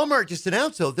 Walmart just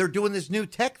announced, though, they're doing this new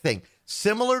tech thing,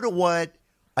 similar to what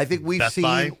I think we've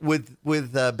seen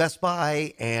with Best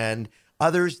Buy and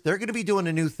others. They're going to be doing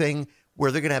a new thing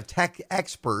where they're going to have tech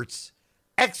experts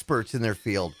in their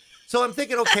field. So I'm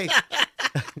thinking, okay,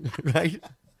 right?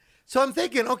 So I'm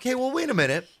thinking, okay, well, wait a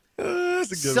minute.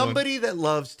 Somebody that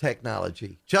loves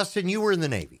technology. Justin, you were in the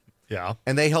Navy. Yeah.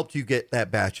 And they helped you get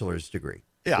that bachelor's degree.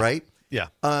 Yeah. Right? Yeah.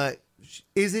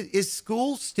 Is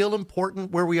school still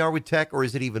important where we are with tech, or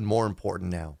is it even more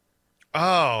important now?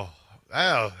 Oh,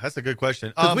 that's a good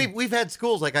question. We've had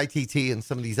schools like ITT and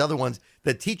some of these other ones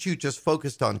that teach you just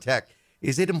focused on tech.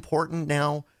 Is it important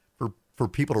now for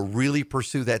people to really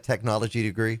pursue that technology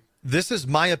degree? This is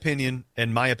my opinion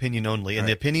and my opinion only, and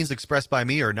the opinions expressed by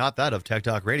me are not that of Tech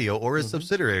Talk Radio or its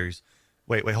subsidiaries.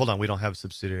 Wait, hold on. We don't have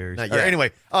subsidiaries.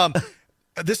 Anyway,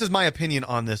 this is my opinion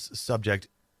on this subject.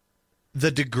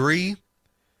 The degree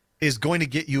is going to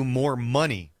get you more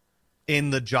money in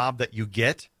the job that you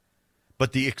get,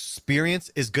 but the experience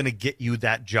is going to get you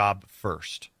that job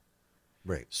first.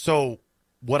 Right. So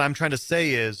what I'm trying to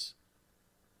say is,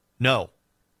 no,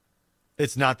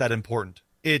 it's not that important.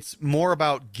 It's more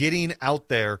about getting out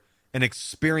there and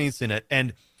experiencing it.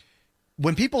 And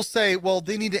when people say, well,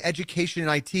 they need an education in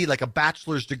IT, like a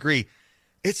bachelor's degree,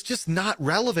 it's just not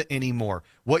relevant anymore.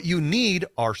 What you need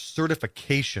are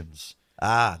certifications.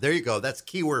 Ah, there you go. That's a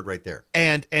key word right there.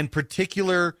 And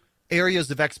particular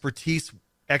areas of expertise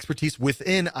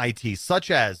within IT, such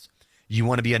as you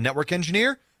want to be a network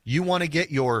engineer, you want to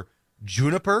get your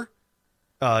Juniper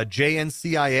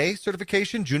JNCIA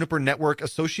certification, Juniper Network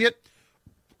Associate,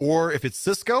 or if it's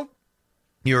Cisco,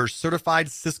 your Certified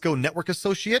Cisco Network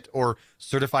Associate or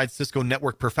Certified Cisco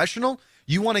Network Professional.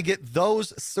 You want to get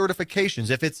those certifications.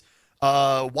 If it's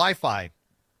Wi-Fi,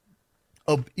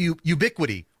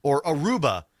 Ubiquity, or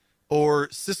Aruba, or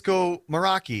Cisco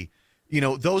Meraki,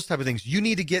 those type of things. You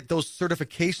need to get those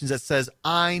certifications that says,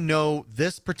 I know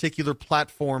this particular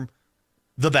platform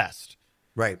the best.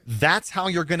 Right. That's how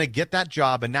you're going to get that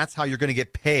job, and that's how you're going to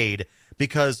get paid,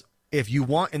 because if you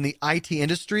want in the IT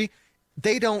industry,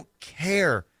 they don't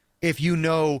care if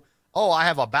I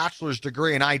have a bachelor's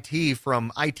degree in IT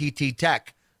from ITT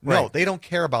Tech. No, Right. They don't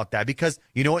care about that, because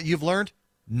you know what you've learned?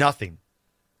 Nothing.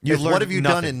 What have you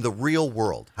done in the real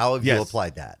world? How have you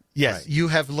applied that? Yes, Right. you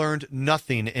have learned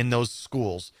nothing in those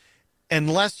schools.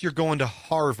 Unless you're going to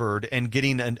Harvard and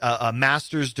getting a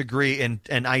master's degree in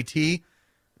IT,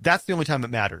 that's the only time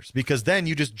it matters, because then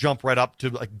you just jump right up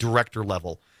to like director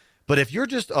level. But if you're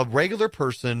just a regular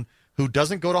person who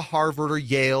doesn't go to Harvard or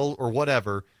Yale or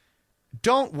whatever,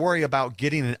 don't worry about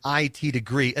getting an IT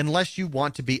degree unless you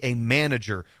want to be a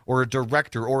manager or a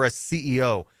director or a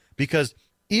CEO. Because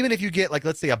even if you get, like,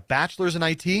 let's say a bachelor's in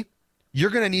IT, you're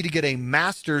going to need to get a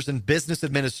master's in business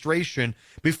administration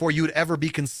before you would ever be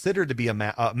considered to be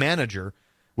a manager,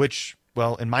 which,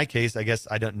 well, in my case, I guess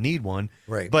I don't need one.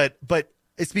 Right. But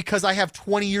it's because I have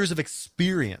 20 years of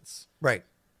experience. Right.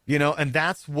 And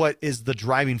that's what is the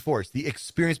driving force, the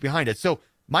experience behind it. So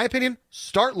my opinion,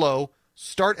 start low,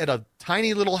 start at a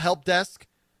tiny little help desk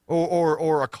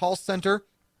or a call center,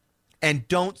 and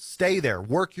don't stay there.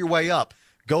 Work your way up.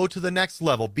 Go to the next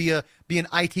level. Be an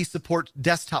IT support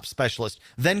desktop specialist.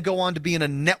 Then go on to being a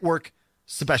network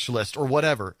specialist or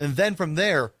whatever. And then from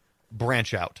there,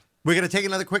 branch out. We're going to take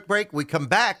another quick break. We come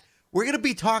back. We're going to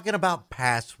be talking about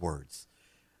passwords.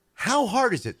 How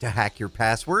hard is it to hack your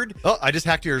password? Oh, I just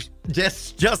hacked yours.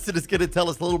 Justin is going to tell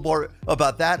us a little more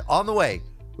about that on the way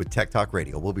with Tech Talk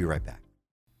Radio. We'll be right back.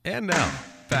 And now,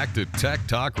 back to Tech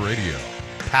Talk Radio.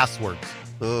 Passwords.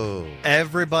 Oh,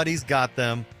 Everybody's got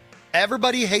them.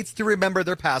 Everybody hates to remember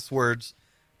their passwords.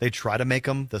 They try to make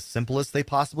them the simplest they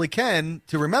possibly can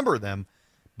to remember them.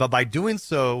 But by doing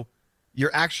so,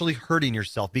 you're actually hurting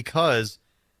yourself, because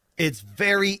it's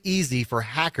very easy for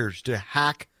hackers to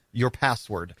hack your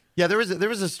password. yeah. There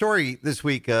was a story this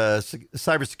week. A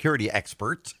cybersecurity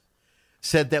expert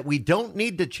said that we don't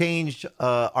need to change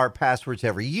our passwords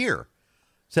every year.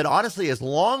 Said, honestly, as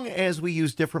long as we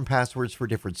use different passwords for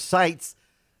different sites,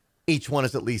 each one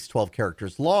is at least 12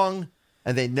 characters long,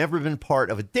 and they've never been part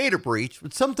of a data breach,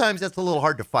 but sometimes that's a little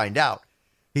hard to find out.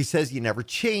 He says you never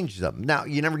change them. Now,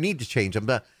 you never need to change them.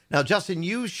 Now, Justin,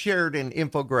 you shared an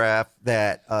infographic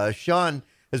that Sean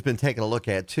has been taking a look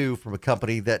at, too, from a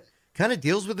company that kind of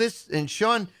deals with this. And,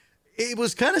 Sean, it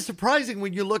was kind of surprising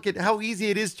when you look at how easy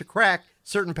it is to crack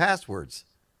certain passwords.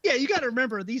 Yeah, you got to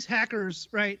remember these hackers,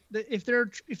 right? If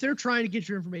they're trying to get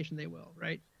your information, they will,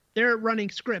 right? They're running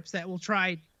scripts that will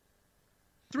try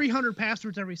 300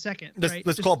 passwords every second. Right?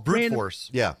 That's called brute force.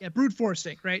 Yeah. Yeah, brute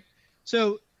forcing, right?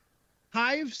 So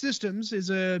Hive Systems is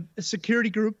a security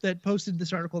group that posted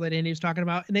this article that Andy was talking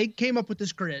about, and they came up with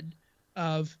this grid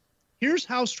of here's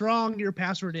how strong your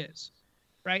password is,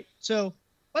 right? So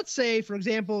let's say, for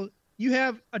example, you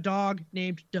have a dog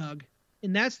named Doug,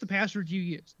 and that's the password you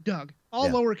use, Doug, all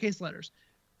lowercase letters.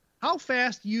 How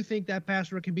fast do you think that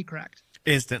password can be cracked?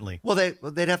 Instantly. Well,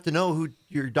 they'd have to know who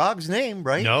your dog's name,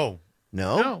 right? No.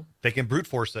 No. They can brute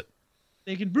force it.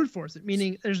 They can brute force it,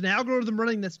 meaning there's an algorithm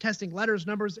running that's testing letters,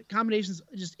 numbers, combinations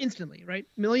just instantly, right?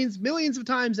 Millions of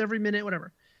times every minute,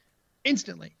 whatever.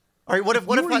 Instantly. All right, what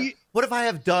if I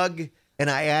have Doug and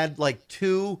I add like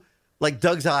two, like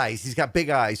Doug's eyes, he's got big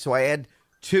eyes, so I add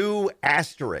two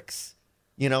asterisks,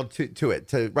 to it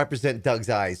to represent Doug's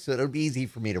eyes, so it'll be easy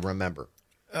for me to remember.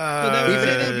 So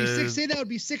that would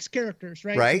be six characters,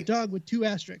 right? Right. So Doug with two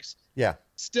asterisks. Yeah.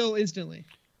 Still instantly.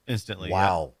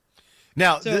 Wow.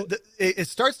 Now, So- it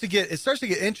starts to get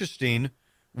interesting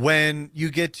when you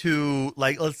get to,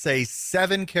 like, let's say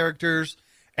 7 characters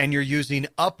and you're using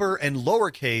upper and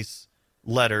lowercase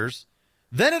letters.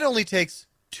 Then it only takes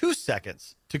 2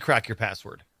 seconds to crack your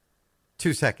password.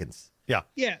 2 seconds. Yeah.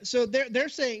 Yeah. So they're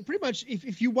saying pretty much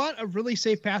if you want a really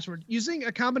safe password, using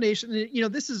a combination,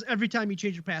 this is every time you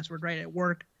change your password, right? At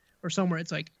work or somewhere,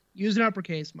 it's like use an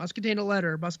uppercase, must contain a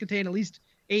letter, must contain at least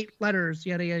 8 letters,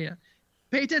 yada, yada, yada.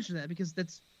 Pay attention to that, because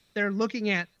they're looking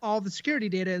at all the security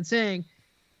data and saying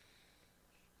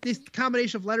this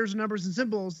combination of letters and numbers and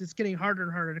symbols, it's getting harder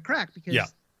and harder to crack,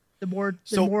 because the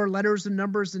more letters and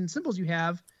numbers and symbols you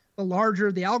have, the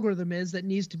larger the algorithm is that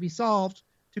needs to be solved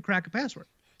to crack a password.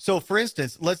 So, for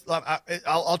instance,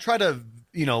 I'll try to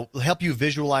help you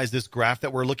visualize this graph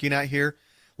that we're looking at here.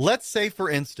 Let's say,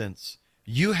 for instance,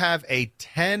 you have a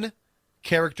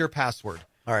 10-character password.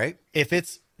 All right. If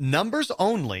it's numbers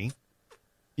only,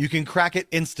 you can crack it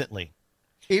instantly.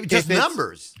 Just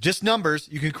numbers? Just numbers,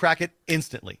 you can crack it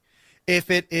instantly. If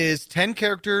it is 10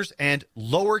 characters and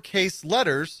lowercase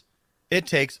letters, it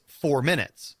takes 4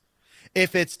 minutes.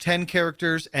 If it's 10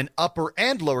 characters and upper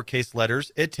and lowercase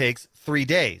letters, it takes 3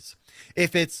 days.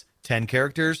 If it's 10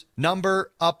 characters, numbers,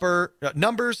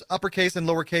 uppercase and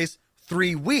lowercase,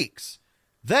 3 weeks.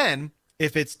 Then,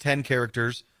 if it's 10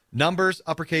 characters, numbers,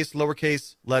 uppercase,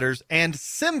 lowercase, letters, and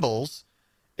symbols,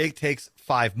 it takes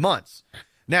 5 months.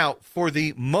 Now, for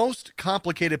the most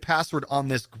complicated password on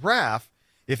this graph,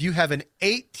 if you have an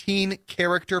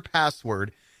 18-character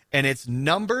password and it's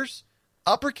numbers,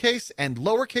 uppercase and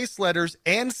lowercase letters,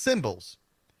 and symbols,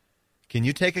 can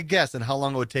you take a guess on how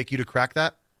long it would take you to crack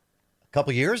that? A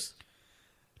couple years?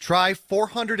 Try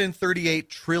 438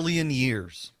 trillion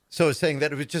years. So it's saying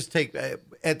that it would just take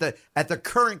at the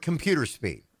current computer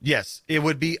speed. Yes, it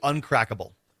would be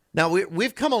uncrackable. Now,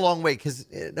 we've come a long way because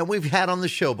we've had on the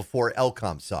show before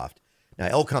Elcomsoft. Now,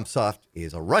 Elcomsoft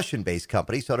is a Russian-based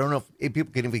company, so I don't know if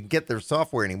people can even get their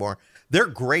software anymore. They're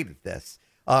great at this.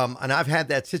 And I've had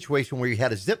that situation where you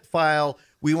had a zip file.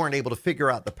 We weren't able to figure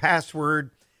out the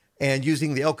password. And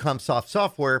using the Elcomsoft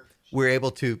software, we were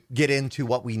able to get into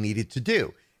what we needed to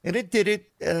do. And it did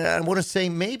it, I want to say,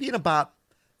 maybe in about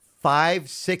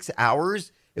 5-6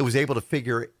 hours, it was able to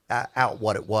figure out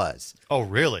what it was. Oh,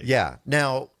 really? Yeah.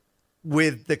 Now,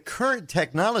 with the current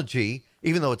technology,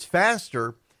 even though it's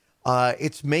faster,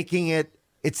 it's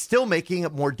still making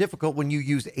it more difficult when you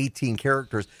use 18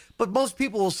 characters. But most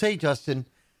people will say, Justin,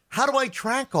 how do I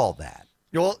track all that?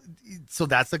 Well, so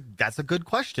that's a good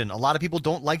question. A lot of people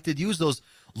don't like to use those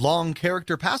long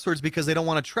character passwords because they don't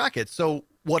want to track it. So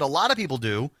what a lot of people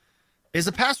do is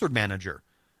a password manager.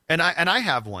 And I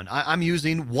have one. I'm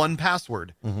using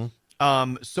 1Password.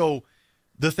 Mm-hmm. So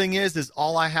the thing is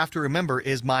all I have to remember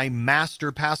is my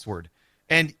master password.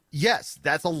 And yes,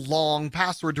 that's a long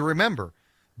password to remember.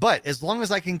 But as long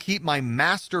as I can keep my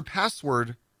master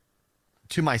password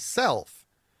to myself,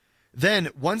 then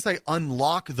once I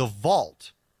unlock the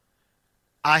vault,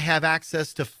 I have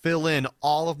access to fill in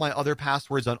all of my other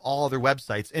passwords on all other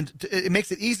websites. And it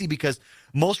makes it easy because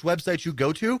most websites you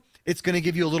go to, it's going to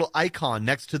give you a little icon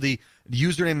next to the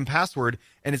username and password,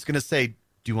 and it's going to say,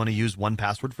 do you want to use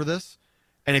 1Password for this?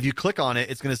 And if you click on it,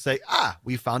 it's going to say,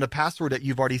 we found a password that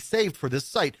you've already saved for this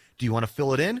site. Do you want to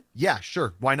fill it in? Yeah,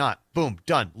 sure. Why not? Boom,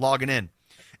 done. Logging in.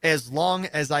 As long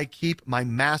as I keep my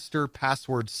master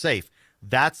password safe.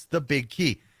 That's the big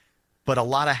key. But a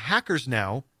lot of hackers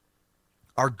now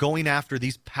are going after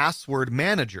these password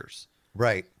managers.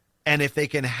 Right. And if they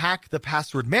can hack the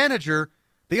password manager,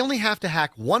 they only have to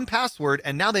hack 1Password,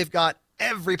 and now they've got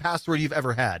every password you've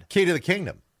ever had. Key to the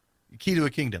kingdom. Key to a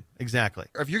kingdom, exactly.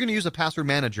 If you're going to use a password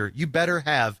manager, you better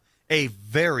have a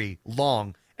very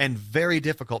long and very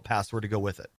difficult password to go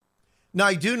with it. Now,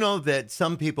 I do know that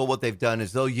some people, what they've done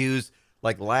is they'll use,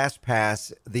 like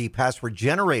LastPass, the password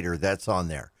generator that's on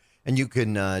there. And you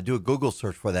can do a Google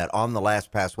search for that on the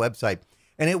LastPass website.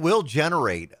 And it will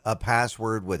generate a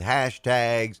password with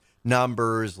hashtags,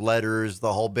 numbers, letters,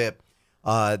 the whole bit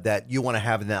that you want to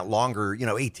have in that longer,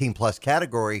 18-plus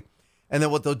category. And then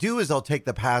what they'll do is they'll take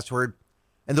the password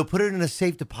and they'll put it in a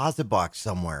safe deposit box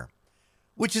somewhere,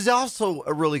 which is also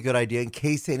a really good idea in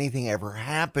case anything ever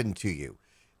happened to you.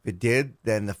 If it did,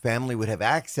 then the family would have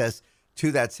access to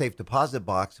that safe deposit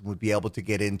box and would be able to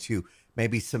get into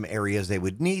maybe some areas they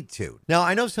would need to. Now,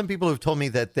 I know some people have told me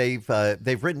that they've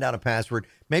written down a password,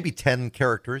 maybe 10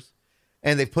 characters,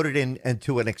 and they've put it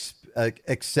into an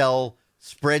Excel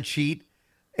spreadsheet,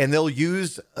 and they'll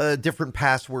use different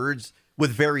passwords with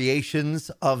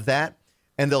variations of that,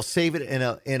 and they'll save it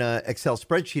in a Excel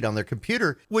spreadsheet on their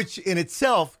computer, which in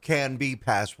itself can be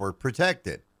password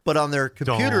protected. But on their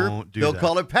computer, they'll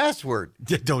call it password.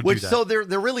 Don't do that. So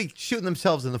they're really shooting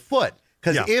themselves in the foot,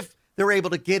 because if they're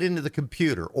able to get into the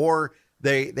computer or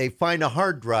they find a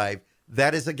hard drive,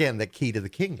 that is, again, the key to the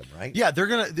kingdom, right? Yeah, they're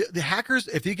going to, the hackers,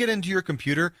 if you get into your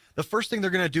computer, the first thing they're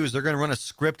going to do is they're going to run a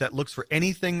script that looks for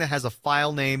anything that has a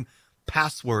file name,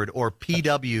 password, or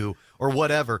PW, or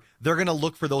whatever. They're going to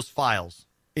look for those files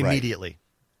immediately.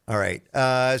 Right. All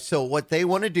right. So what they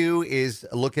want to do is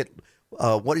look at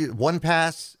what is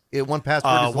 1Password?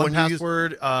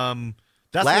 1Password.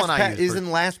 That's the one I use. Isn't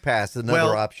LastPass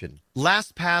another option?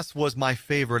 LastPass was my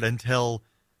favorite until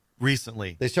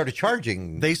recently. They started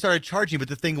charging. But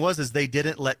the thing was they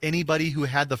didn't let anybody who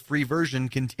had the free version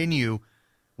continue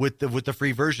with the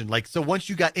free version. Like, so once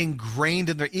you got ingrained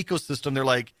in their ecosystem, they're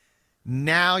like,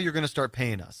 now you're going to start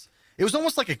paying us. It was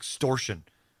almost like extortion,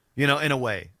 in a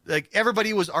way. Like,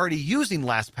 everybody was already using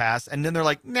LastPass, and then they're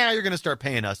like, now you're going to start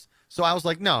paying us. So I was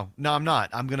like, no, I'm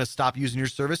not. I'm going to stop using your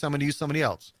service. I'm going to use somebody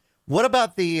else. What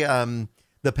about the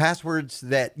passwords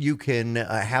that you can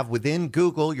have within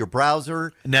Google, your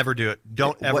browser? Never do it.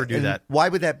 Don't ever do that. Why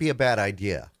would that be a bad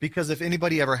idea? Because if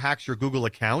anybody ever hacks your Google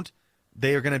account,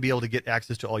 they are going to be able to get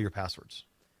access to all your passwords.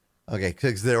 Okay,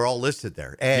 because they're all listed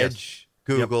there. Edge,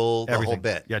 yes. Google, the whole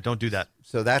bit. Yeah, don't do that.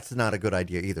 So that's not a good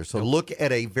idea either. So look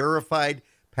at a verified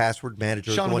password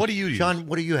manager. Sean, what do you use? Sean,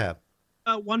 what do you have?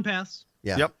 1Pass.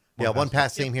 Yeah. Yep. Yeah,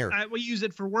 1Pass, same here. I use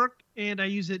it for work, and I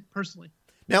use it personally.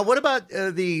 Now, what about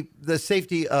the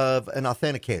safety of an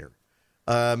authenticator?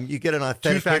 You get an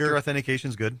authenticator. Two-factor authentication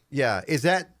is good. Yeah. Is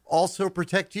that also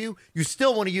protect you? You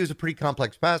still want to use a pretty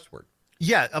complex password.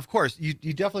 Yeah, of course. You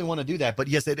definitely want to do that. But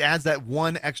yes, it adds that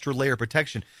one extra layer of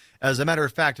protection. As a matter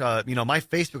of fact, my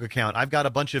Facebook account, I've got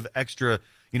a bunch of extra,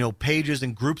 pages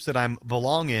and groups that I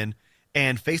belong in,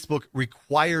 and Facebook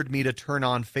required me to turn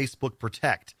on Facebook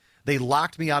Protect. They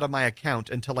locked me out of my account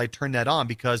until I turned that on,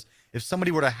 because if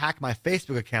somebody were to hack my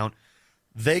Facebook account,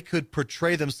 they could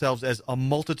portray themselves as a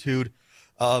multitude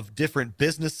of different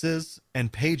businesses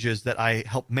and pages that I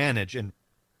help manage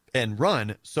and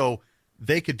run. So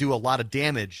they could do a lot of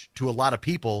damage to a lot of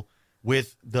people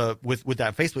with that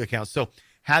Facebook account. So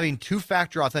having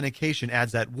two-factor authentication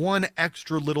adds that one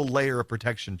extra little layer of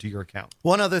protection to your account.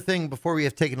 One other thing before we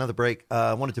have to take another break,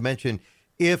 I wanted to mention,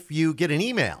 if you get an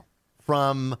email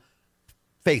from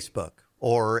Facebook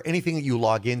or anything that you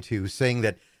log into saying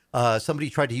that somebody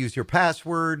tried to use your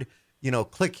password,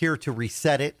 click here to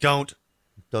reset it. Don't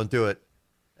do it.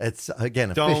 It's,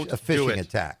 again, a phishing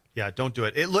attack. Yeah, don't do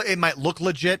it. It might look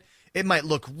legit. It might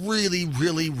look really,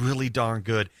 really, really darn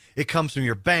good. It comes from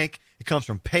your bank. It comes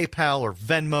from PayPal or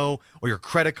Venmo or your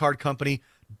credit card company.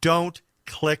 Don't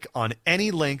click on any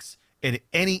links in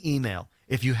any email.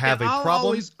 If you have a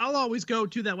problem, I'll always go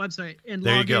to that website and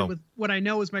log in with what I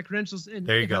know is my credentials. And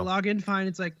if I log in fine,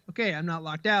 it's like, okay, I'm not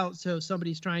locked out. So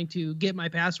somebody's trying to get my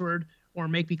password or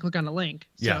make me click on a link.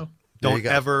 Yeah. So don't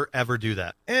ever do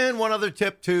that. And one other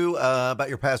tip too about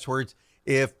your passwords: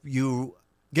 if you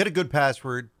get a good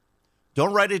password,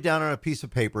 don't write it down on a piece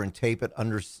of paper and tape it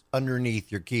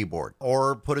underneath your keyboard,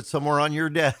 or put it somewhere on your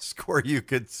desk where you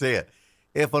could see it.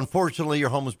 If unfortunately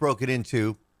your home was broken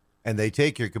into and they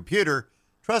take your computer,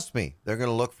 trust me, they're going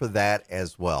to look for that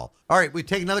as well. All right, we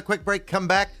take another quick break, come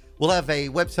back. We'll have a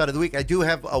website of the week. I do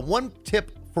have one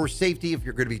tip for safety if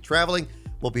you're going to be traveling.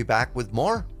 We'll be back with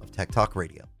more of Tech Talk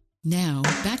Radio. Now,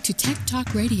 back to Tech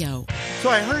Talk Radio. So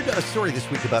I heard a story this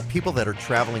week about people that are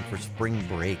traveling for spring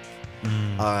break.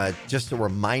 Just a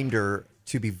reminder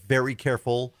to be very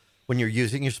careful when you're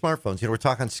using your smartphones. We're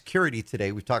talking security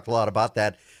today. We've talked a lot about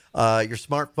that. Your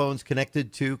smartphone's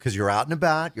connected to, because you're out and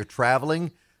about, you're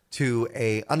traveling, to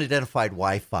a unidentified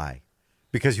Wi-Fi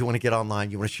because you want to get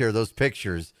online. You want to share those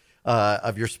pictures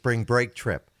of your spring break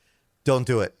trip. Don't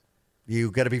do it.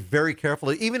 You got to be very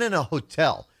careful. Even in a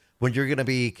hotel, when you're going to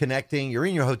be connecting, you're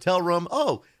in your hotel room.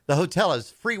 Oh, the hotel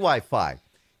has free Wi-Fi.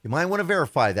 You might want to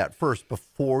verify that first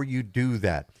before you do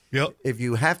that. Yep. If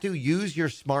you have to use your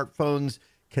smartphone's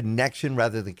connection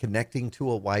rather than connecting to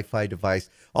a Wi-Fi device,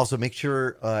 also make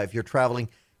sure if you're traveling,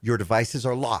 your devices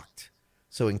are locked.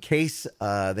 So in case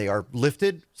they are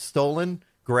lifted, stolen,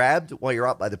 grabbed while you're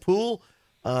out by the pool,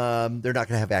 they're not going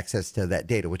to have access to that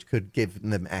data, which could give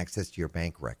them access to your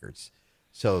bank records.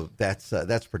 So that's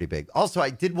pretty big. Also,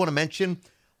 I did want to mention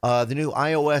the new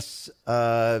iOS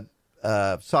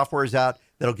software is out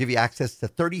that'll give you access to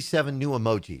 37 new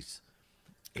emojis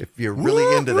if you're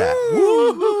really into that.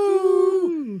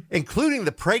 Woo-hoo! Including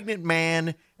the pregnant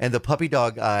man and the puppy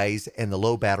dog eyes and the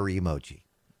low battery emoji.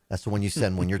 That's the one you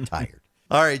send when you're tired.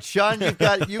 All right, Sean, you've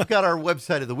got our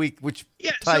website of the week, which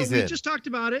ties in. So we just talked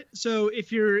about it. So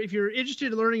if you're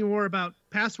interested in learning more about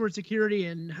password security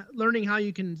and learning how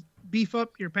you can beef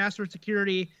up your password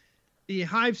security, the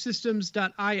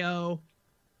hivesystems.io,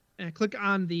 and click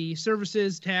on the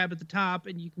services tab at the top,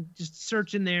 and you can just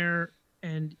search in there,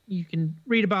 and you can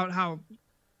read about how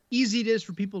easy it is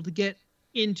for people to get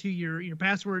into your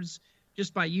passwords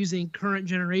just by using current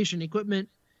generation equipment.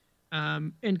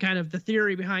 And kind of the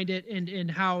theory behind it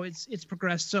and how it's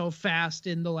progressed so fast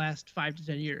in the last 5 to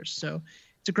 10 years. So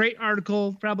it's a great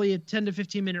article, probably a 10 to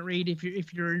 15 minute read if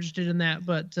you're interested in that.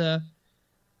 But,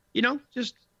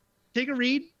 just take a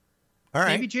read. All right.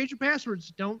 Maybe change your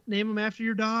passwords. Don't name them after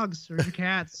your dogs or your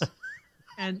cats.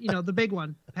 And, the big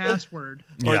one, password.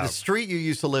 Or the street you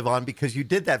used to live on, because you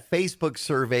did that Facebook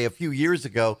survey a few years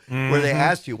ago where they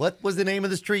asked you, what was the name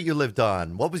of the street you lived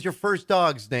on? What was your first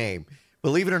dog's name?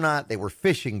 Believe it or not, they were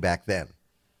fishing back then.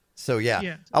 So,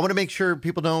 yeah. I want to make sure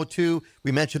people know, too,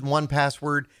 we mentioned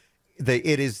 1Password.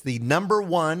 It is the number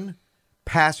one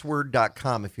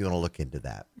password.com if you want to look into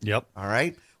that. Yep. All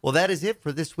right. Well, that is it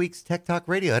for this week's Tech Talk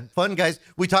Radio. Had fun, guys.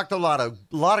 We talked a lot of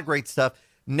great stuff.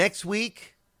 Next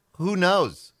week, who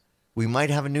knows? We might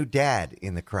have a new dad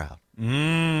in the crowd.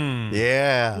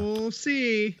 Yeah. We'll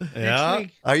see Yeah. next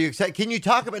week. Are you excited? Can you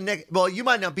talk about next? Well, you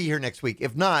might not be here next week.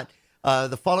 If not,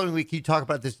 the following week, can you talk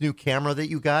about this new camera that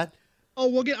you got?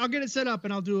 Oh, I'll get it set up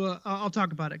and I'll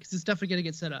talk about it because it's definitely gonna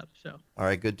get set up. So. All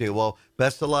right, good deal. Well,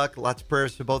 best of luck. Lots of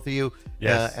prayers to both of you.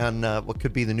 Yes. And what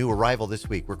could be the new arrival this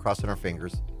week. We're crossing our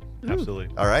fingers. Absolutely.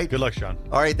 All right. Good luck, Sean.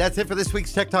 All right, that's it for this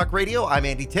week's Tech Talk Radio. I'm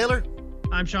Andy Taylor.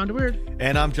 I'm Sean DeWeird.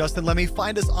 And I'm Justin Lemmy.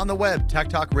 Find us on the web,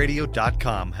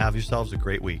 techtalkradio.com. Have yourselves a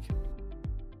great week.